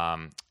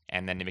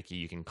then Nikki,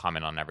 you can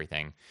comment on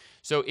everything.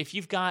 So if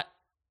you've got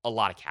a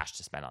lot of cash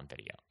to spend on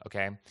video,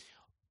 okay,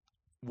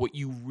 what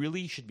you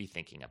really should be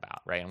thinking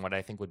about, right, and what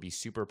I think would be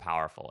super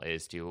powerful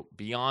is to,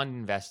 beyond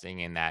investing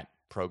in that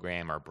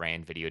program or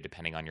brand video,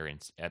 depending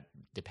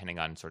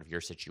on sort of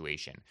your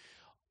situation,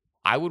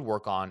 I would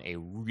work on a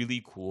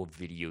really cool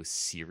video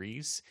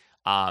series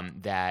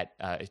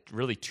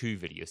really 2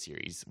 video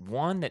series.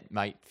 One that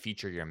might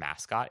feature your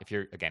mascot. If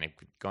you're, again,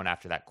 going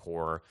after that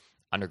core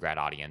undergrad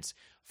audience,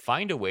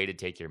 find a way to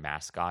take your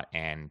mascot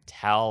and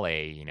tell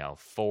a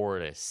 4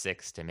 to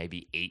 6 to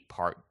maybe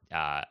 8-part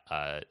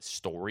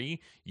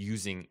story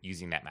using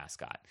that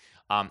mascot.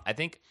 I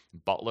think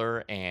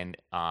Butler and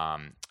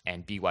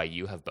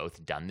BYU have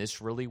both done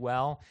this really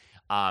well.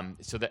 And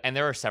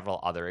there are several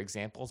other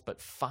examples,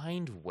 but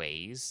find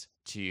ways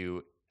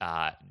to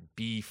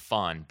be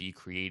fun, be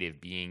creative,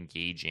 be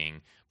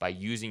engaging by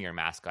using your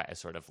mascot as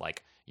sort of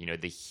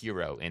the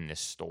hero in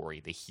this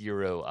story, the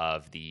hero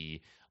of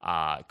the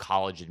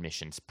college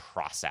admissions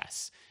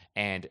process.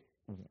 And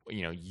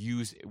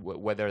use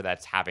whether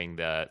that's having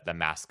the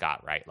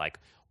mascot, right, like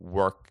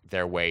work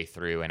their way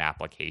through an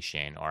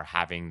application, or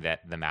having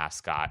the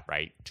mascot,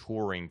 right,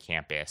 touring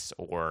campus,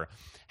 or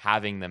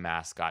having the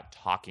mascot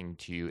talking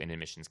to an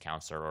admissions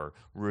counselor, or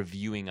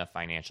reviewing a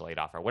financial aid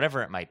offer,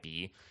 whatever it might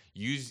be.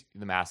 Use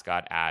the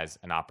mascot as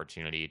an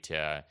opportunity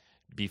to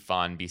be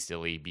fun, be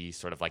silly, be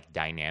sort of like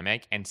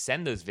dynamic, and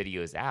send those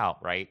videos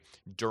out, right,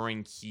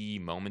 during key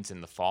moments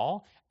in the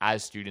fall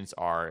as students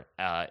are,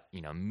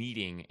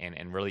 meeting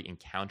and really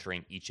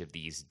encountering each of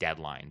these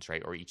deadlines,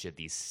 right, or each of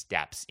these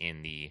steps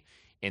in the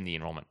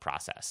enrollment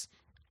process.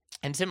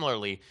 And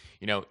similarly,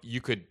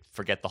 you could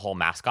forget the whole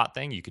mascot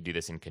thing. You could do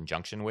this in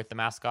conjunction with the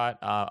mascot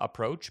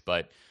approach,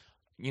 but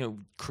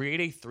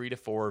create a 3 to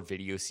 4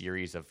 video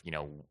series of,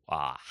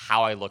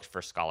 how I looked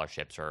for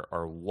scholarships,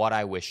 or what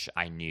I wish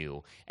I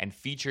knew, and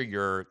feature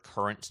your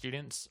current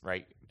students,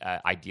 right?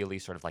 Ideally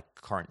sort of like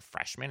current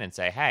freshmen, and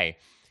say, hey,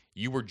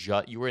 you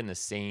were in the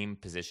same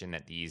position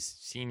that these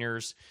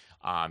seniors,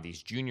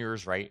 these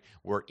juniors, right,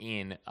 were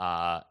in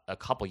a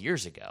couple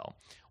years ago.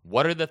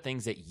 What are the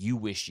things that you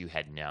wish you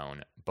had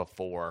known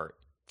before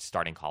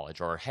starting college?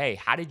 Or, hey,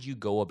 how did you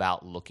go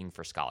about looking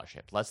for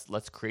scholarship?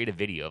 Let's create a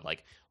video of,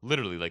 like,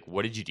 literally, like,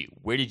 what did you do?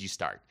 Where did you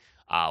start?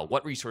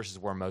 What resources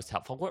were most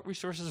helpful? What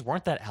resources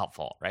weren't that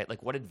helpful, right?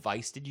 Like, what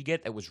advice did you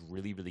get that was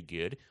really, really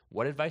good?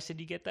 What advice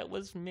did you get that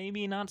was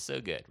maybe not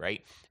so good,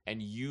 right?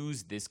 And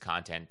use this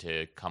content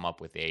to come up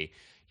with a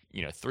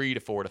 3 to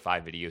 4 to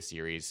 5 video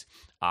series,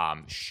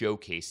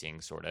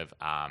 showcasing sort of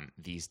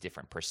these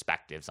different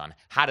perspectives on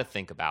how to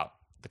think about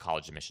the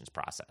college admissions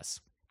process.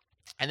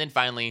 And then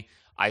finally,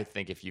 I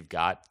think if you've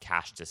got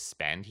cash to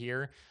spend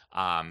here,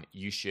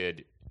 you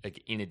should,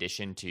 like, in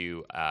addition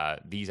to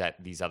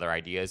these other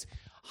ideas,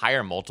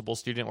 hire multiple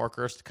student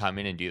workers to come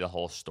in and do the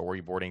whole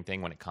storyboarding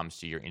thing when it comes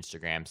to your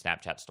Instagram,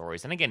 Snapchat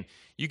stories. And again,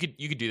 you could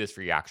do this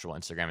for your actual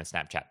Instagram and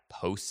Snapchat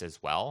posts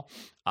as well.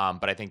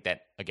 But I think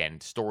that, again,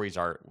 stories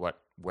are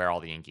where all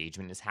the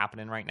engagement is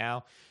happening right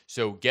now.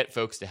 So get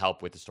folks to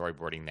help with the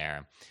storyboarding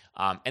there.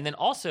 And then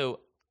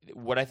also,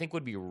 what I think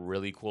would be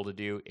really cool to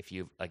do, if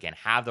you, again,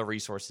 have the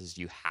resources,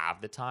 you have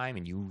the time,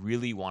 and you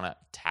really want to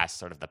test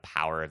sort of the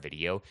power of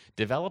video,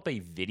 develop a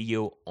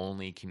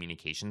video-only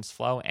communications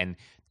flow and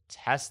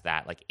test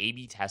that, like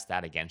A/B test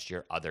that against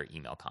your other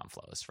email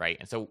flows, right?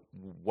 And so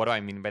what do I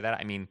mean by that?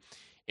 I mean,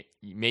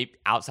 maybe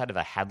outside of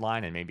a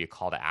headline and maybe a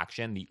call to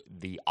action,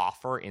 the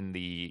offer in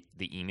the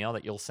email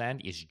that you'll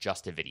send is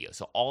just a video.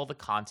 So all the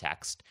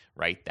context,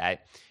 right,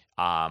 that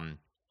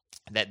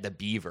the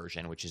B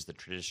version, which is the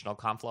traditional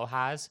Conflow,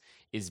 has,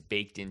 is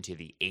baked into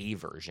the A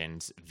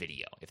version's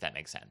video, if that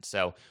makes sense.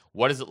 So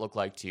what does it look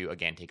like to,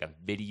 again, take a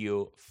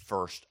video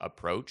first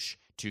approach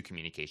to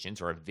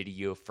communications, or a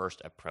video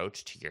first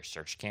approach to your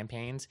search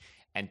campaigns,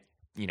 and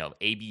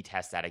A/B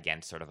test that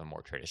against sort of a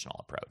more traditional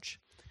approach?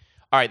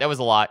 All right, that was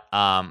a lot.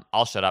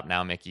 I'll shut up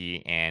now,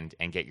 Mickey, and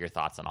get your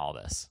thoughts on all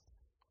this.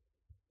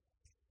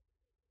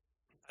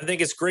 I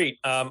think it's great.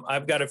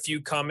 I've got a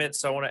few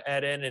comments I want to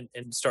add in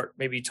and start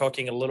maybe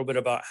talking a little bit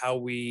about how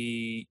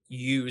we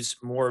use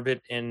more of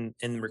it in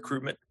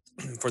recruitment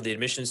for the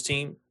admissions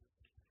team.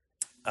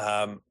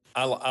 I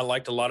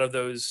liked a lot of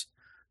those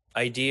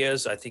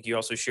ideas. I think you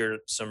also shared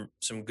some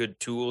good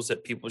tools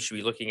that people should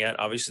be looking at.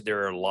 Obviously,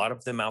 there are a lot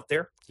of them out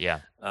there. Yeah.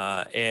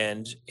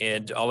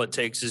 And all it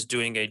takes is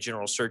doing a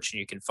general search, and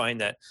you can find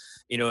that.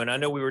 And I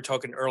know we were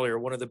talking earlier,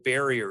 one of the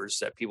barriers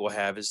that people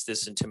have is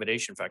this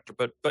intimidation factor.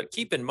 But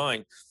keep in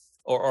mind,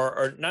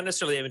 or not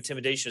necessarily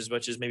intimidation as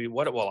much as maybe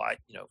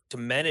to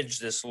manage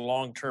this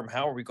long term,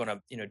 how are we going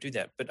to do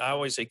that? But I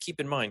always say, keep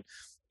in mind,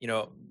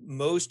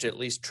 most, at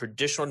least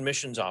traditional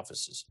admissions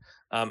offices,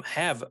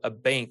 have a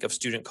bank of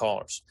student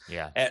callers.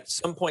 Yeah. At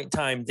some point in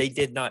time, they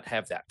did not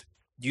have that.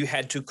 You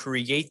had to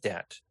create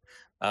that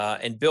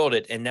and build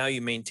it. And now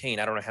you maintain,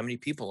 I don't know how many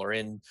people are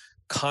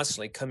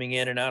constantly coming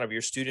in and out of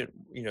your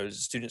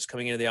students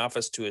coming into the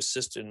office to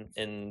assist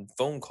in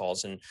phone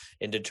calls and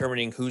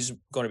determining who's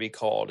going to be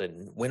called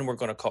and when we're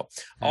going to call.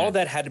 All of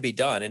that had to be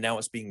done, and now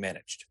it's being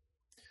managed.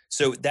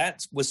 So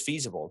that was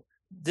feasible.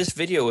 This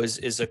video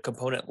is a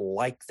component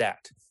like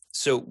that.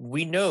 So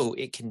we know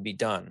it can be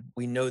done.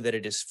 We know that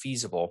it is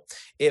feasible.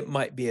 It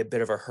might be a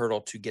bit of a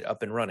hurdle to get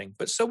up and running,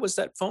 but so was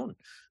that phone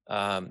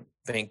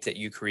bank that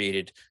you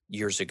created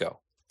years ago.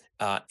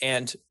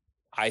 And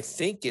I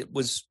think it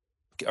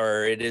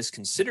is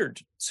considered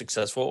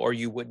successful, or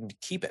you wouldn't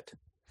keep it.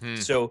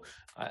 So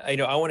I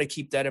want to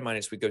keep that in mind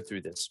as we go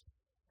through this.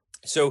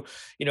 So,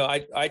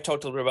 I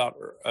talked a little bit about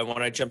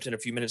when I jumped in a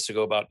few minutes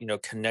ago about,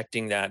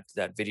 connecting that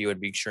video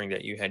and being sure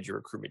that you had your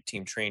recruitment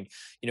team trained.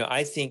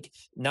 I think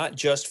not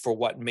just for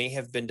what may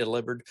have been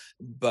delivered,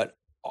 but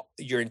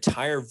your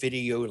entire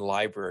video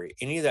library,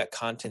 any of that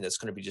content that's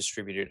going to be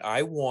distributed.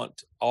 I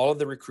want all of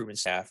the recruitment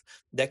staff,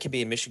 that can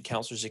be admission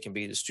counselors, it can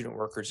be the student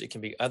workers, it can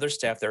be other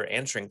staff that are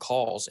answering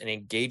calls and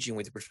engaging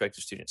with the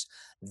prospective students.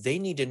 They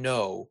need to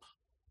know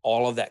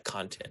all of that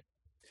content.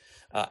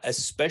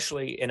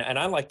 especially, and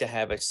I like to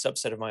have a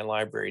subset of my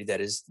library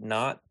that is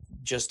not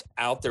just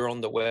out there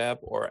on the web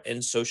or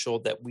in social,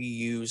 that we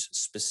use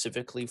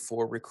specifically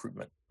for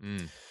recruitment.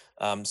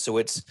 So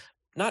it's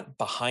not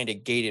behind a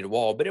gated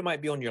wall, but it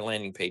might be on your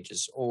landing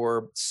pages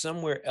or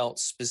somewhere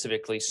else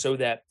specifically, so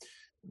that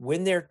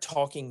when they're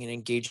talking and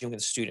engaging with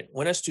a student,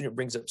 when a student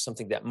brings up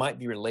something that might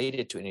be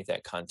related to any of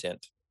that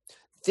content,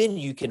 then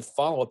you can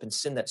follow up and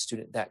send that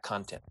student that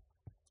content,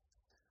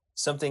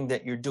 something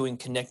that you're doing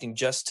connecting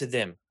just to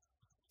them.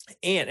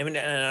 And I mean,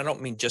 and I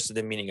don't mean just to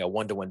them meaning a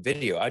one-to-one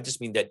video. I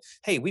just mean that,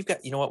 hey, we've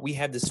got, you know what, we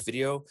have this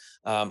video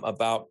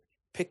about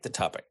pick the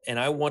topic, and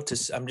I'm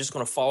just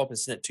going to follow up and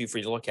send it to you for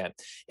you to look at.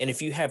 And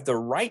if you have the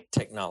right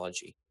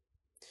technology,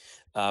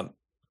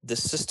 the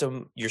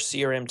system, your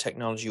CRM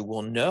technology,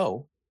 will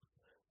know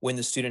when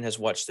the student has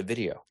watched the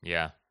video.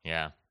 Yeah.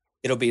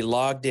 It'll be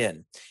logged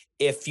in.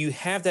 If you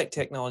have that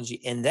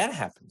technology and that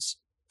happens,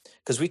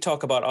 because we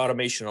talk about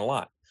automation a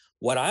lot,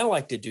 what I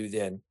like to do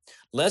then,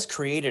 let's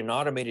create an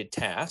automated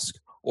task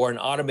or an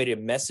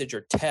automated message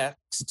or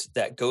text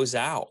that goes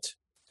out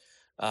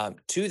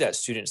to that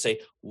student and say,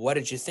 what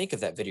did you think of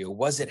that video?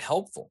 Was it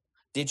helpful?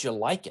 Did you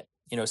like it?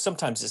 You know,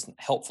 sometimes it's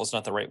helpful is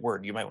not the right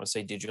word. You might want to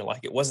say, did you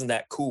like it? Wasn't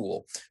that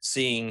cool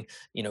seeing,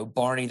 you know,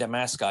 Barney the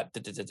mascot?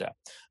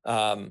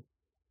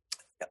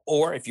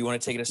 Or if you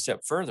want to take it a step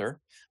further,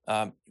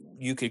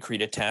 you could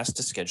create a task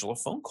to schedule a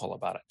phone call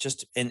about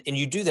it. And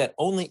you do that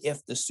only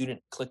if the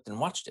student clicked and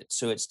watched it.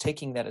 So it's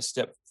taking that a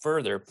step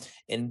further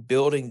and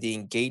building the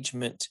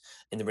engagement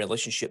and the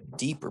relationship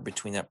deeper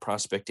between that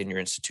prospect and your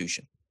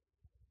institution.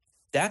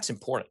 That's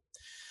important.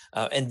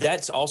 And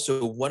that's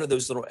also one of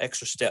those little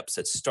extra steps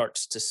that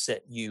starts to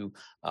set you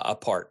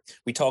apart.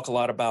 We talk a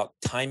lot about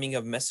timing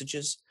of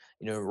messages,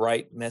 you know,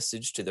 right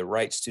message to the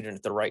right student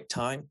at the right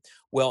time.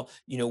 Well,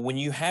 you know, when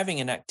you're having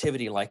an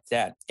activity like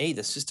that,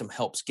 the system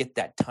helps get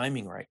that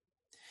timing right.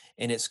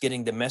 And it's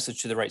getting the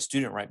message to the right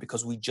student right,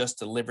 because we just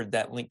delivered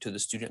that link to the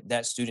student.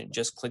 That student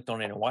just clicked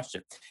on it and watched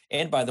it.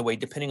 And by the way,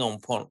 depending on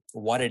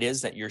what it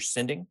is that you're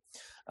sending,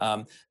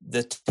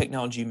 the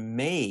technology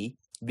may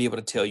be able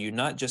to tell you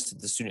not just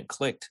that the student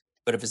clicked,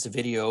 but if it's a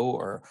video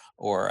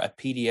or a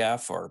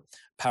PDF or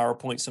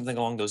PowerPoint, something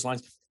along those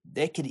lines,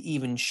 they could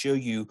even show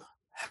you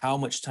how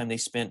much time they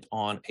spent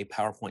on a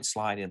PowerPoint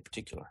slide in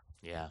particular.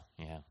 Yeah.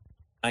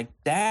 Like,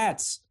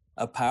 that's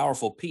a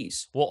powerful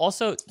piece. Well,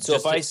 also, so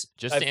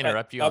just to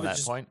interrupt you on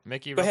that point,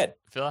 Mickey, go ahead.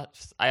 Phil,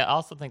 I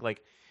also think,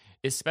 like,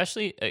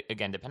 especially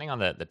again, depending on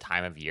the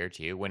time of year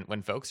too, when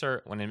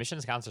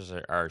admissions counselors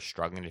are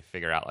struggling to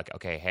figure out, like,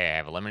 okay, hey, I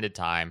have a limited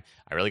time,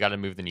 I really got to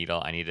move the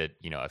needle, I need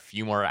a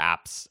few more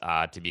apps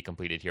to be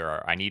completed here,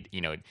 or I need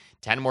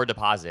 10 more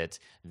deposits,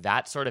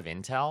 that sort of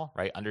intel,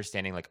 right?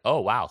 Understanding, like, oh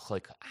wow,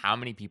 like, how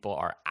many people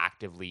are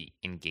actively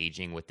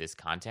engaging with this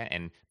content,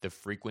 and the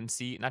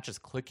frequency, not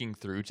just clicking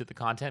through to the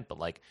content, but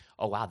like,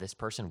 oh wow, this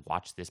person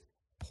watched this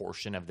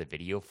portion of the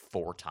video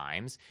 4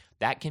 times,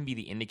 that can be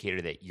the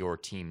indicator that your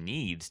team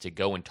needs to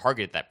go and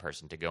target that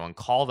person, to go and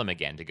call them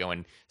again, to go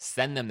and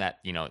send them that,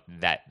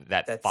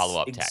 that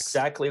follow-up text.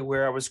 Exactly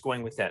where I was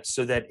going with that.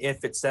 So that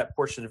if it's that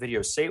portion of the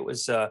video, say it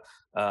was a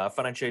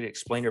financial aid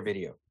explainer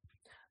video,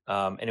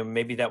 and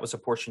maybe that was a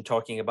portion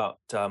talking about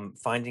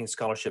finding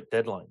scholarship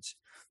deadlines,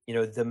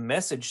 the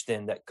message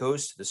then that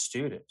goes to the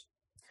student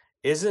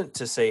isn't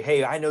to say,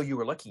 hey, I know you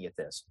were looking at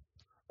this.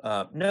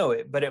 No,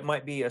 but it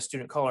might be a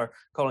student calling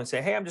and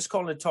say, hey, I'm just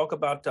calling to talk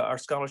about our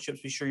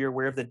scholarships. Be sure you're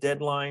aware of the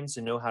deadlines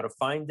and know how to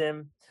find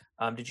them.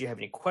 Did you have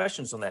any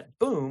questions on that?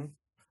 Boom.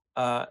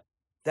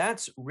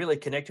 That's really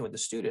connecting with the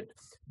student.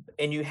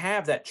 And you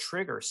have that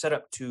trigger set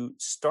up to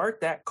start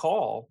that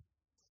call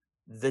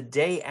the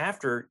day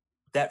after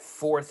that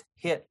 4th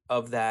hit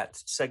of that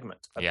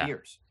segment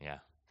appears. Yeah.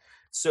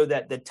 So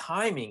that the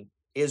timing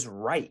is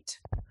right.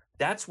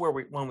 That's where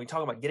when we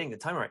talk about getting the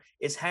timing right,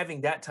 it's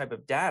having that type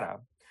of data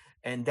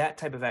and that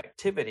type of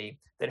activity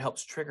that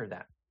helps trigger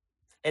that.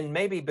 And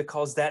maybe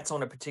because that's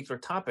on a particular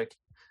topic,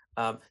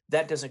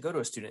 that doesn't go to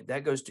a student.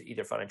 That goes to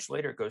either financial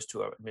aid or it goes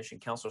to an admission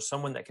counselor,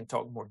 someone that can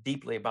talk more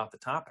deeply about the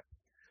topic,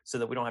 so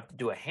that we don't have to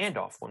do a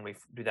handoff when we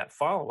do that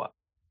follow-up.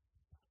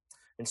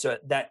 And so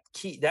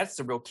that's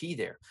the real key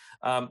there.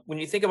 When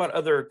you think about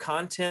other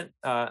content,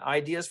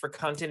 ideas for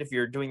content, if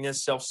you're doing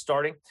this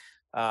self-starting,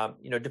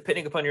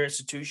 depending upon your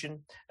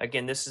institution,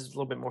 again, this is a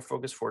little bit more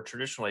focused for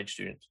traditional age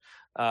students.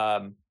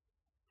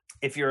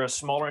 If you're a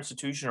smaller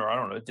institution, or I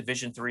don't know,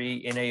 Division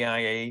III,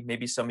 NAIA,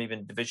 maybe some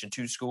even Division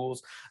II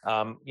schools,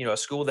 a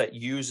school that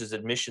uses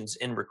admissions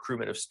in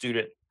recruitment of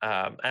student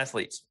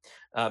athletes,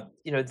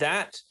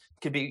 that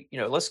could be,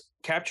 let's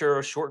capture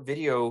a short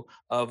video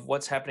of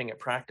what's happening at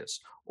practice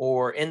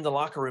or in the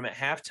locker room at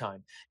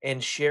halftime,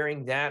 and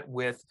sharing that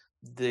with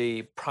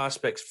the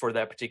prospects for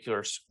that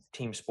particular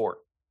team sport.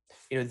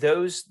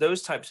 Those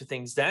types of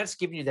things, that's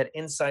giving you that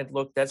inside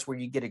look. That's where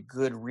you get a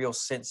good, real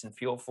sense and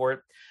feel for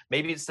it.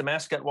 Maybe it's the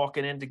mascot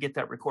walking in to get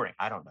that recording.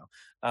 I don't know.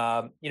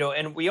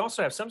 And we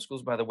also have some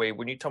schools, by the way,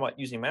 when you talk about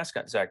using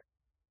mascot, Zach,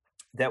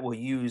 that will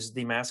use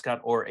the mascot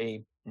or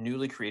a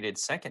newly created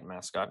second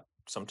mascot.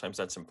 Sometimes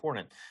that's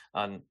important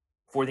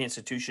for the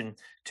institution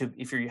to,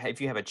 if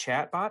you have a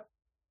chat bot,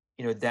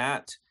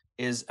 that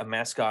is a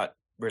mascot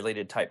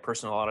related type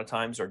person a lot of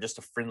times, or just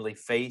a friendly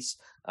face,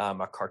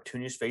 a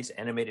cartoonish face,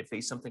 animated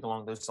face, something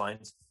along those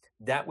lines.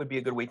 That would be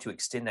a good way to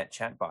extend that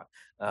chatbot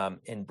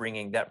and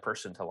bringing that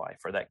person to life,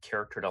 or that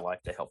character to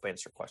life, to help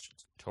answer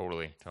questions.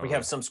 Totally. We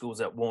have some schools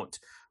that won't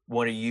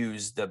want to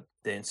use the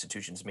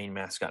institution's main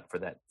mascot for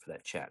that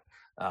chat.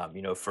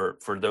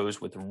 For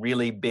those with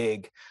really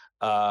big,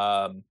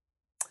 like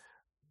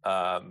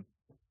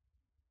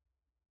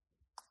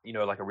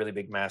a really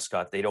big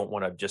mascot, they don't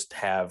want to just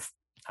have,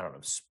 I don't know,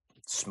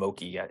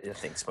 Smokey. I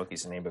think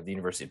Smokey's the name of the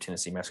University of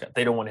Tennessee mascot.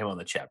 They don't want him on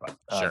the chatbot.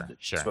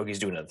 Sure. Smokey's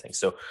doing other things.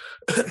 So,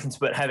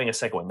 but having a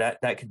second one,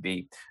 that could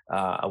be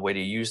a way to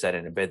use that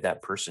and embed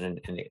that person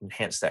and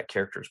enhance that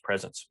character's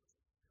presence.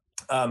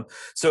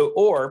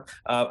 Or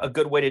a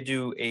good way to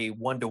do a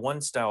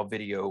one-to-one style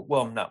video,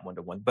 well, not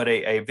one-to-one, but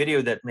a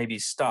video that may be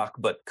stock,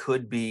 but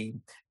could be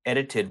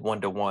edited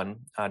one-to-one,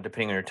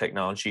 depending on your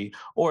technology,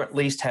 or at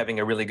least having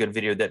a really good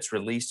video that's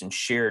released and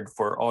shared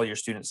for all your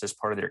students as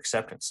part of their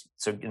acceptance.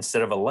 So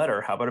instead of a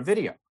letter, how about a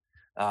video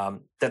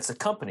that's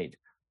accompanied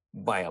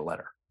by a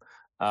letter?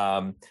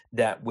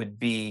 That would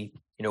be,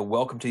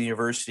 welcome to the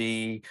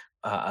university,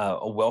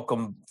 a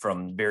welcome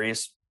from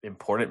various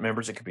important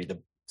members. It could be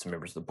some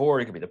members of the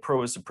board, it could be the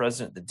provost, the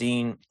president, the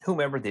dean,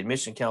 whomever, the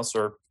admission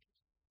counselor,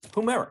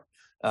 whomever.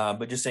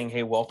 But just saying,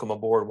 hey, welcome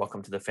aboard,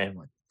 welcome to the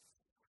family.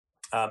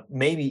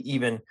 Maybe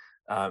even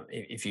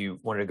if you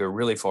wanted to go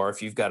really far,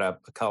 if you've got a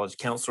college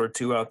counselor or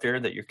two out there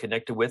that you're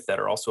connected with that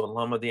are also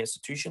alum of the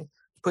institution,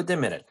 put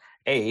them in it.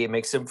 It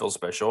makes them feel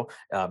special,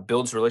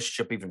 builds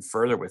relationship even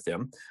further with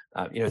them.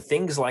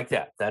 Things like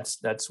that.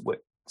 That's what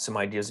some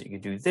ideas that you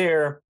could do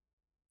there.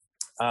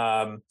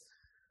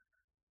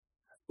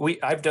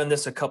 I've done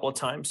this a couple of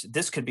times.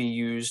 This could be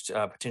used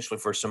potentially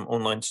for some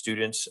online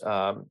students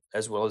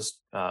as well as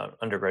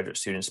undergraduate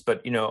students.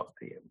 But,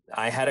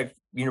 I had a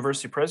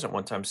university president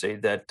one time say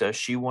that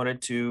she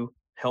wanted to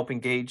help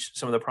engage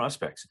some of the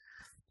prospects.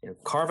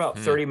 Carve out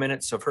 30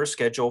 minutes of her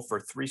schedule for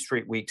 3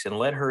 straight weeks and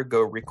let her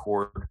go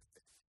record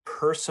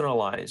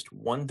personalized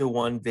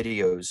one-to-one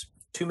videos,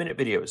 2-minute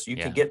videos. You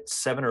can get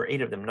 7 or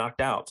 8 of them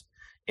knocked out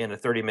in a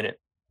 30-minute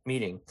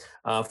meeting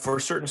for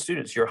certain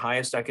students, your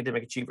highest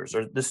academic achievers,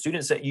 or the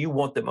students that you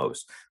want the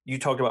most. You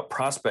talked about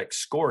prospect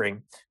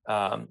scoring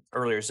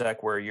earlier,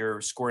 Zach, where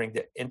you're scoring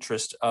the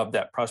interest of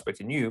that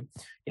prospect in you.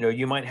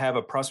 You might have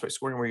a prospect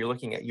scoring where you're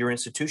looking at your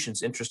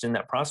institution's interest in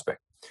that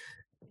prospect.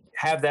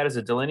 Have that as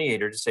a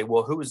delineator to say,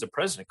 well, who is the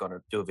president going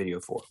to do a video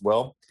for?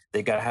 Well,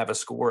 they got to have a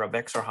score of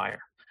X or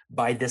higher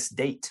by this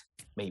date,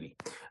 maybe.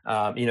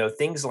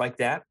 Things like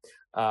that.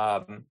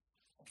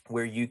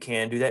 Where you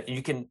can do that.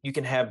 You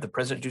can have the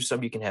president do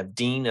some. You can have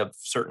dean of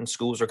certain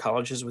schools or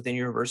colleges within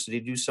your university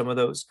do some of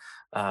those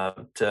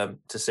to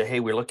say, hey,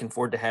 we're looking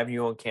forward to having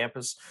you on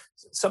campus.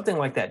 Something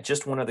like that.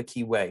 Just one other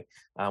key way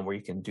where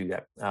you can do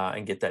that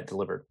and get that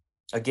delivered.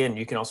 Again,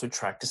 you can also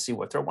track to see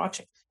what they're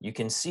watching. You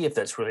can see if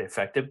that's really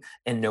effective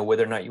and know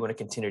whether or not you want to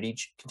continue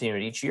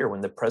it each year.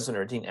 When the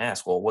president or dean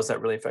asks, well, was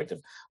that really effective?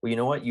 Well, you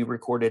know what? You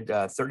recorded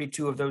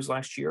 32 of those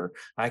last year.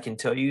 I can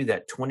tell you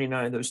that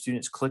 29 of those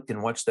students clicked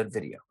and watched that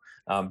video.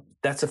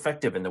 That's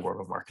effective in the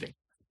world of marketing.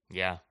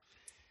 Yeah.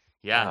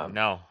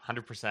 No,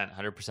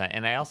 100%.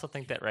 And I also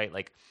think that, right,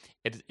 like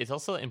it's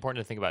also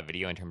important to think about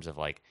video in terms of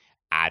like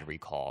ad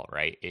recall,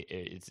 right?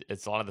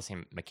 It's a lot of the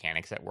same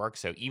mechanics at work.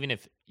 So even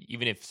if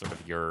sort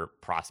of your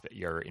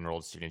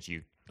enrolled students,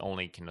 you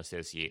only can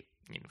associate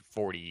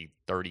 40,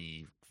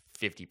 30,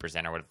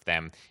 50% or of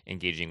them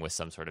engaging with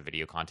some sort of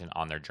video content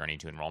on their journey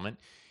to enrollment,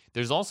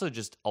 there's also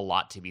just a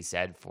lot to be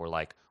said for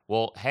like,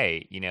 well,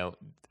 hey,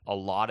 a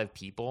lot of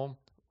people,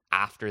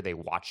 after they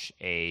watch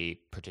a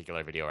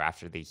particular video or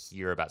after they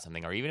hear about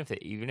something, or even if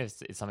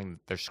it's something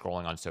they're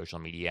scrolling on social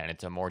media and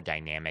it's a more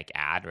dynamic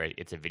ad, right?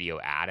 It's a video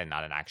ad and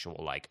not an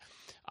actual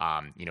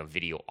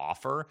video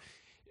offer.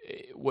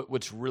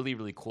 What's really,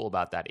 really cool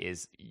about that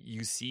is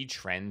you see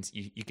trends,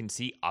 you can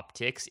see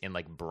upticks in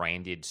like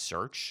branded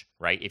search,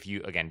 right? If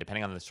you, again,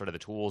 depending on the sort of the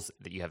tools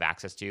that you have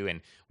access to and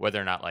whether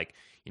or not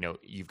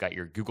you've got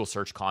your Google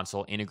Search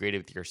Console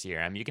integrated with your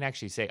CRM, you can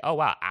actually say, oh,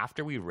 wow,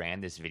 after we ran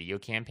this video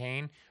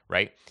campaign,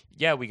 right?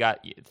 Yeah, we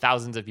got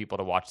thousands of people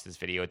to watch this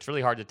video. It's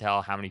really hard to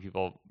tell how many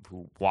people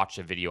who watch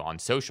a video on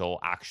social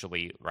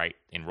actually, right,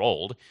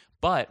 enrolled.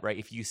 But, right,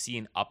 if you see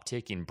an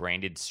uptick in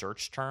branded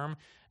search term,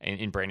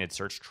 in branded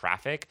search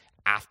traffic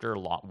after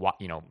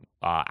launching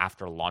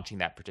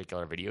that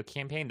particular video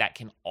campaign, that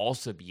can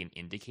also be an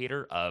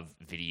indicator of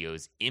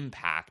video's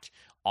impact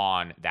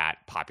on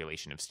that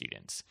population of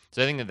students.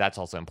 So I think that that's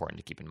also important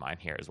to keep in mind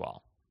here as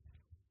well.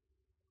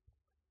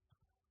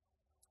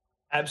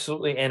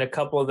 Absolutely. And a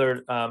couple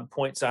other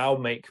points I'll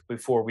make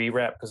before we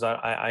wrap, because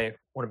I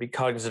want to be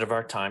cognizant of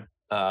our time,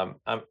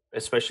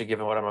 especially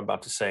given what I'm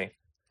about to say.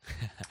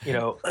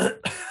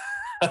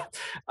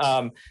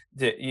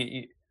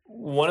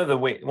 One of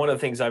the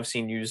things I've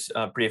seen used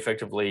pretty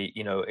effectively,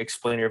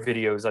 explainer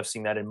videos. I've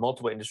seen that in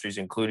multiple industries,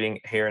 including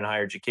hair and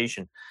higher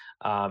education.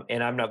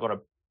 And I'm not going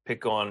to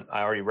pick on,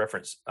 I already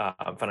referenced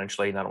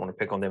financial aid, and I don't want to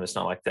pick on them. It's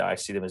not like that I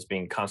see them as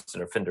being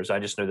constant offenders. I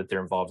just know that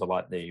they're involved a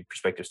lot in the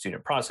prospective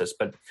student process.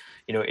 But,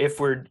 if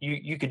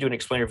you could do an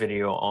explainer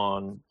video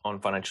on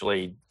financial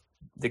aid,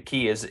 the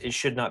key is it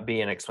should not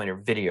be an explainer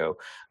video.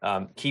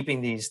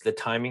 Keeping the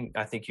timing,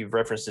 I think you've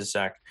referenced this,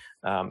 Zach,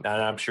 and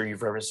I'm sure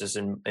you've referenced this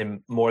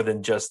in more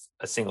than just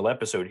a single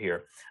episode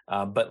here.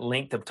 But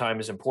length of time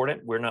is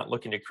important. We're not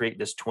looking to create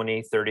this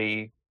 20,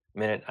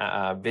 30-minute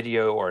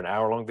video or an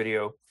hour-long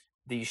video.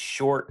 These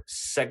short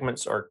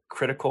segments are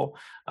critical,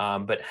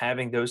 but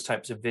having those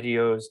types of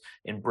videos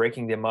and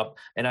breaking them up,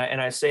 and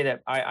I say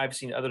that I've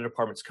seen other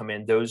departments come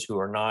in, those who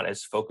are not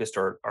as focused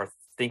or are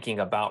thinking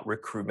about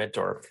recruitment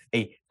or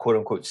a quote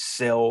unquote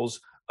sales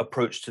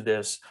approach to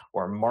this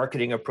or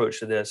marketing approach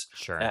to this,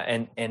 sure.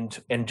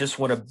 And just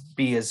want to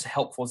be as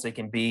helpful as they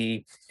can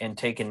be and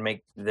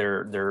make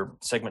their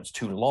segments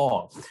too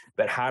long.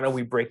 But how do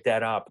we break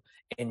that up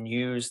and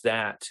use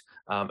that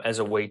as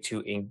a way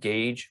to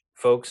engage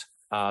folks?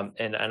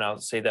 And I'll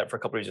say that for a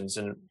couple of reasons.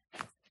 And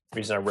the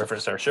reason I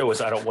referenced our show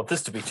is I don't want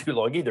this to be too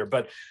long either.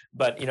 But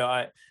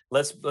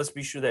let's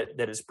be sure that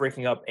it's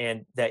breaking up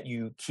and that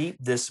you keep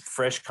this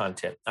fresh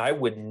content. I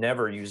would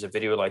never use a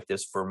video like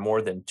this for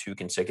more than 2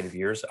 consecutive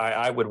years.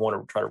 I would want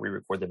to try to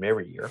re-record them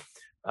every year.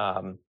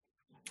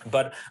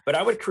 But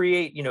I would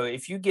create,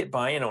 if you get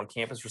buy-in on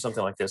campus for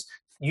something like this,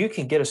 you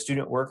can get a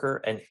student worker,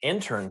 an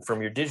intern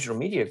from your digital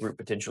media group,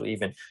 potentially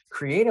even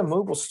create a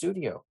mobile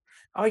studio.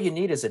 All you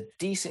need is a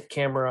decent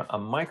camera, a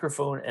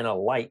microphone, and a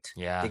light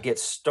to get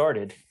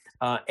started.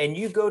 And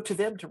you go to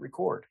them to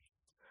record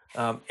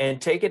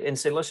and take it and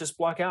say, let's just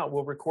block out.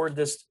 We'll record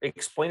this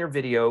explainer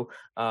video,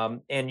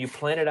 and you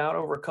plan it out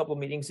over a couple of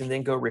meetings and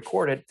then go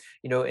record it,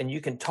 and you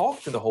can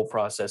talk to the whole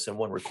process in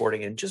one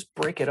recording and just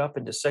break it up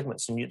into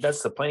segments. And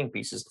that's the planning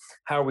pieces.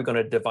 How are we going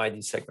to divide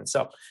these segments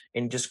up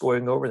and just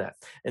going over that?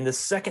 And the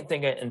second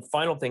thing and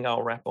final thing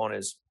I'll wrap on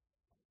is,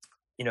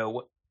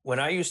 when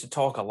I used to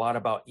talk a lot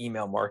about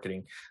email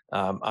marketing,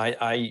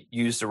 I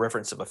used the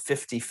reference of a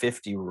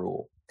 50-50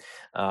 rule,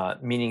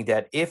 meaning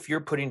that if you're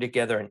putting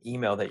together an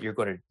email that you're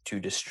going to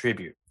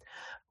distribute,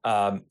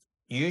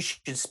 you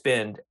should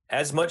spend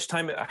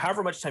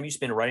however much time you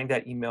spend writing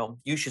that email,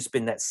 you should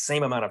spend that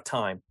same amount of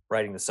time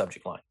writing the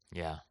subject line.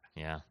 Yeah.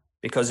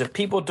 Because if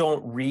people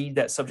don't read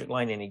that subject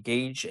line and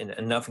engage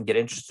enough and get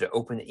interested to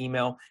open the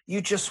email,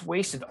 you just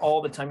wasted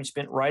all the time you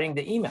spent writing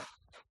the email.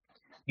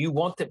 You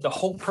want the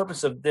whole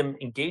purpose of them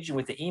engaging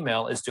with the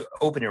email is to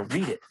open and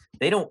read it.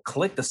 They don't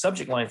click the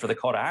subject line for the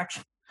call to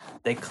action.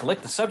 They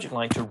click the subject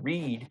line to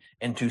read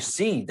and to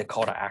see the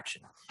call to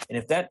action. And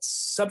if that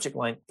subject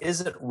line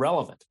isn't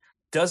relevant,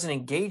 doesn't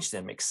engage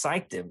them,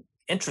 excite them,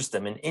 interest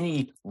them in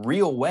any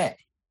real way,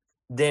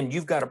 then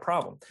you've got a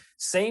problem.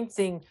 Same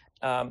thing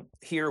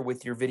here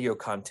with your video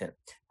content.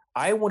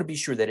 I want to be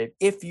sure that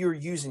if you're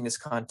using this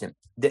content,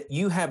 that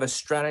you have a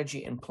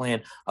strategy and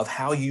plan of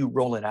how you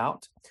roll it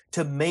out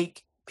to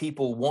make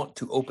people want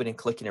to open and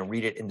click it and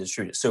read it and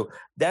distribute it. So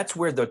that's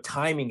where the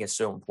timing is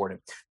so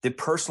important. The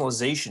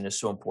personalization is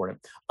so important.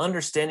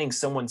 Understanding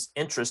someone's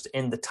interest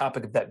in the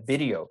topic of that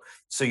video.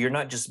 So you're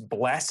not just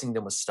blasting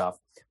them with stuff.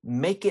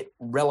 Make it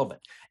relevant.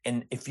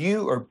 And if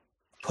you are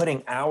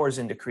putting hours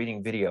into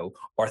creating video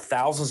or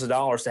thousands of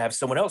dollars to have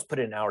someone else put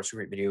in hours to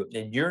create video,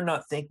 and you're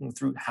not thinking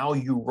through how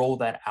you roll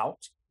that out,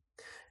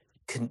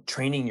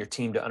 training your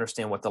team to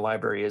understand what the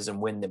library is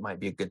and when it might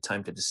be a good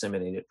time to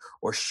disseminate it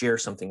or share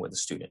something with a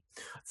student.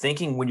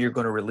 Thinking when you're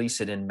going to release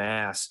it in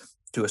mass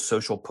to a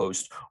social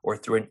post or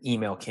through an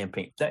email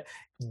campaign.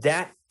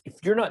 That if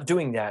you're not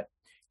doing that,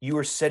 you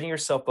are setting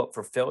yourself up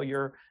for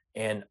failure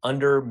and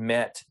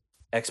under-met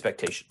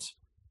expectations.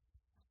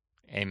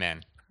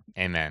 Amen.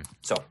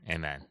 So,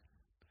 amen.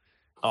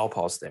 I'll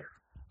pause there.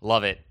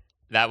 Love it.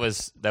 That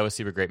was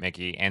super great,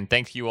 Mickey. And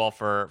thank you all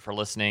for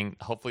listening.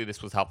 Hopefully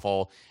this was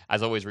helpful.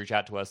 As always, reach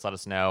out to us. Let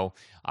us know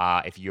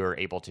if you're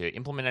able to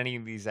implement any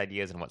of these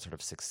ideas and what sort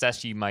of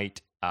success you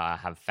might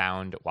have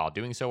found while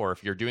doing so. Or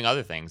if you're doing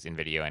other things in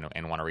video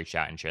and want to reach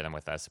out and share them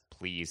with us,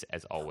 please,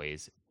 as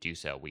always, do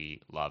so.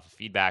 We love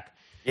feedback.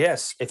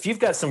 Yes. If you've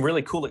got some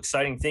really cool,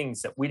 exciting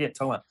things that we didn't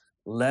talk about,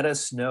 let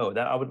us know.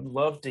 That I would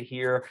love to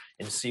hear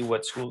and see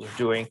what schools are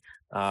doing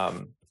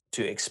to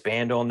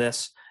expand on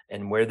this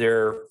and where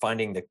they're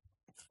finding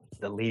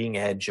the leading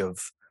edge of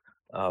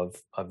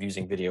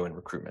using video in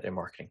recruitment and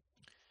marketing.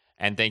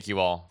 And thank you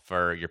all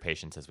for your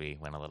patience as we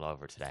went a little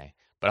over today.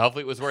 But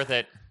hopefully it was worth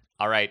it.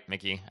 All right,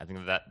 Mickey, I think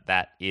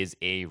that is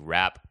a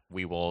wrap.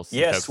 We will see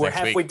folks next week. Yes,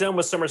 we're halfway done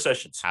with summer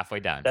sessions. Halfway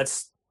done.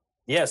 That's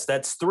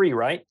 3,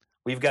 right?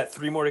 We've got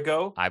 3 more to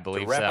go. I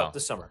believe to wrap up the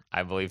summer.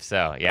 I believe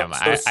so. Yeah.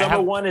 So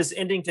summer 1 is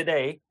ending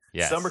today.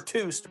 Yes. Summer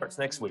 2 starts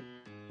next week.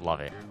 Love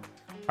it.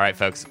 All right,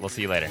 folks. We'll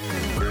see you later.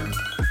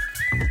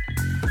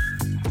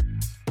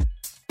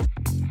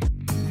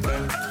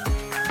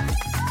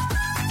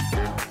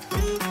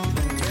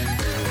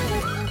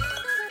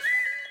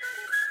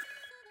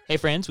 Hey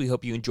friends, we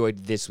hope you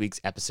enjoyed this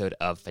week's episode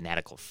of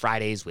Fanatical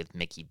Fridays with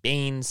Mickey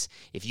Baines.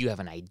 If you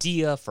have an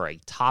idea for a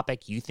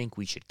topic you think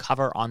we should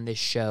cover on this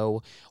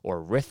show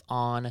or riff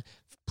on,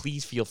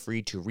 please feel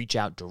free to reach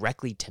out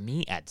directly to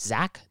me at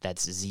Zach,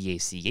 that's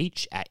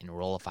ZACH, at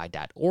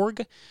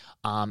enrollify.org,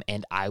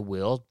 and I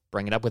will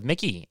bring it up with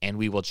Mickey, and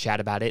we will chat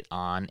about it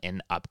on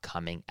an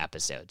upcoming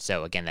episode.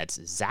 So again, that's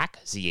Zach,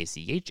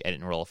 ZACH, at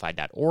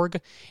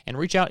enrollify.org, and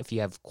reach out if you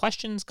have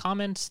questions,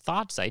 comments,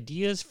 thoughts,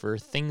 ideas for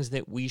things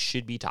that we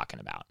should be talking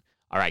about.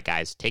 All right,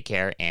 guys, take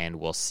care, and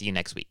we'll see you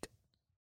next week.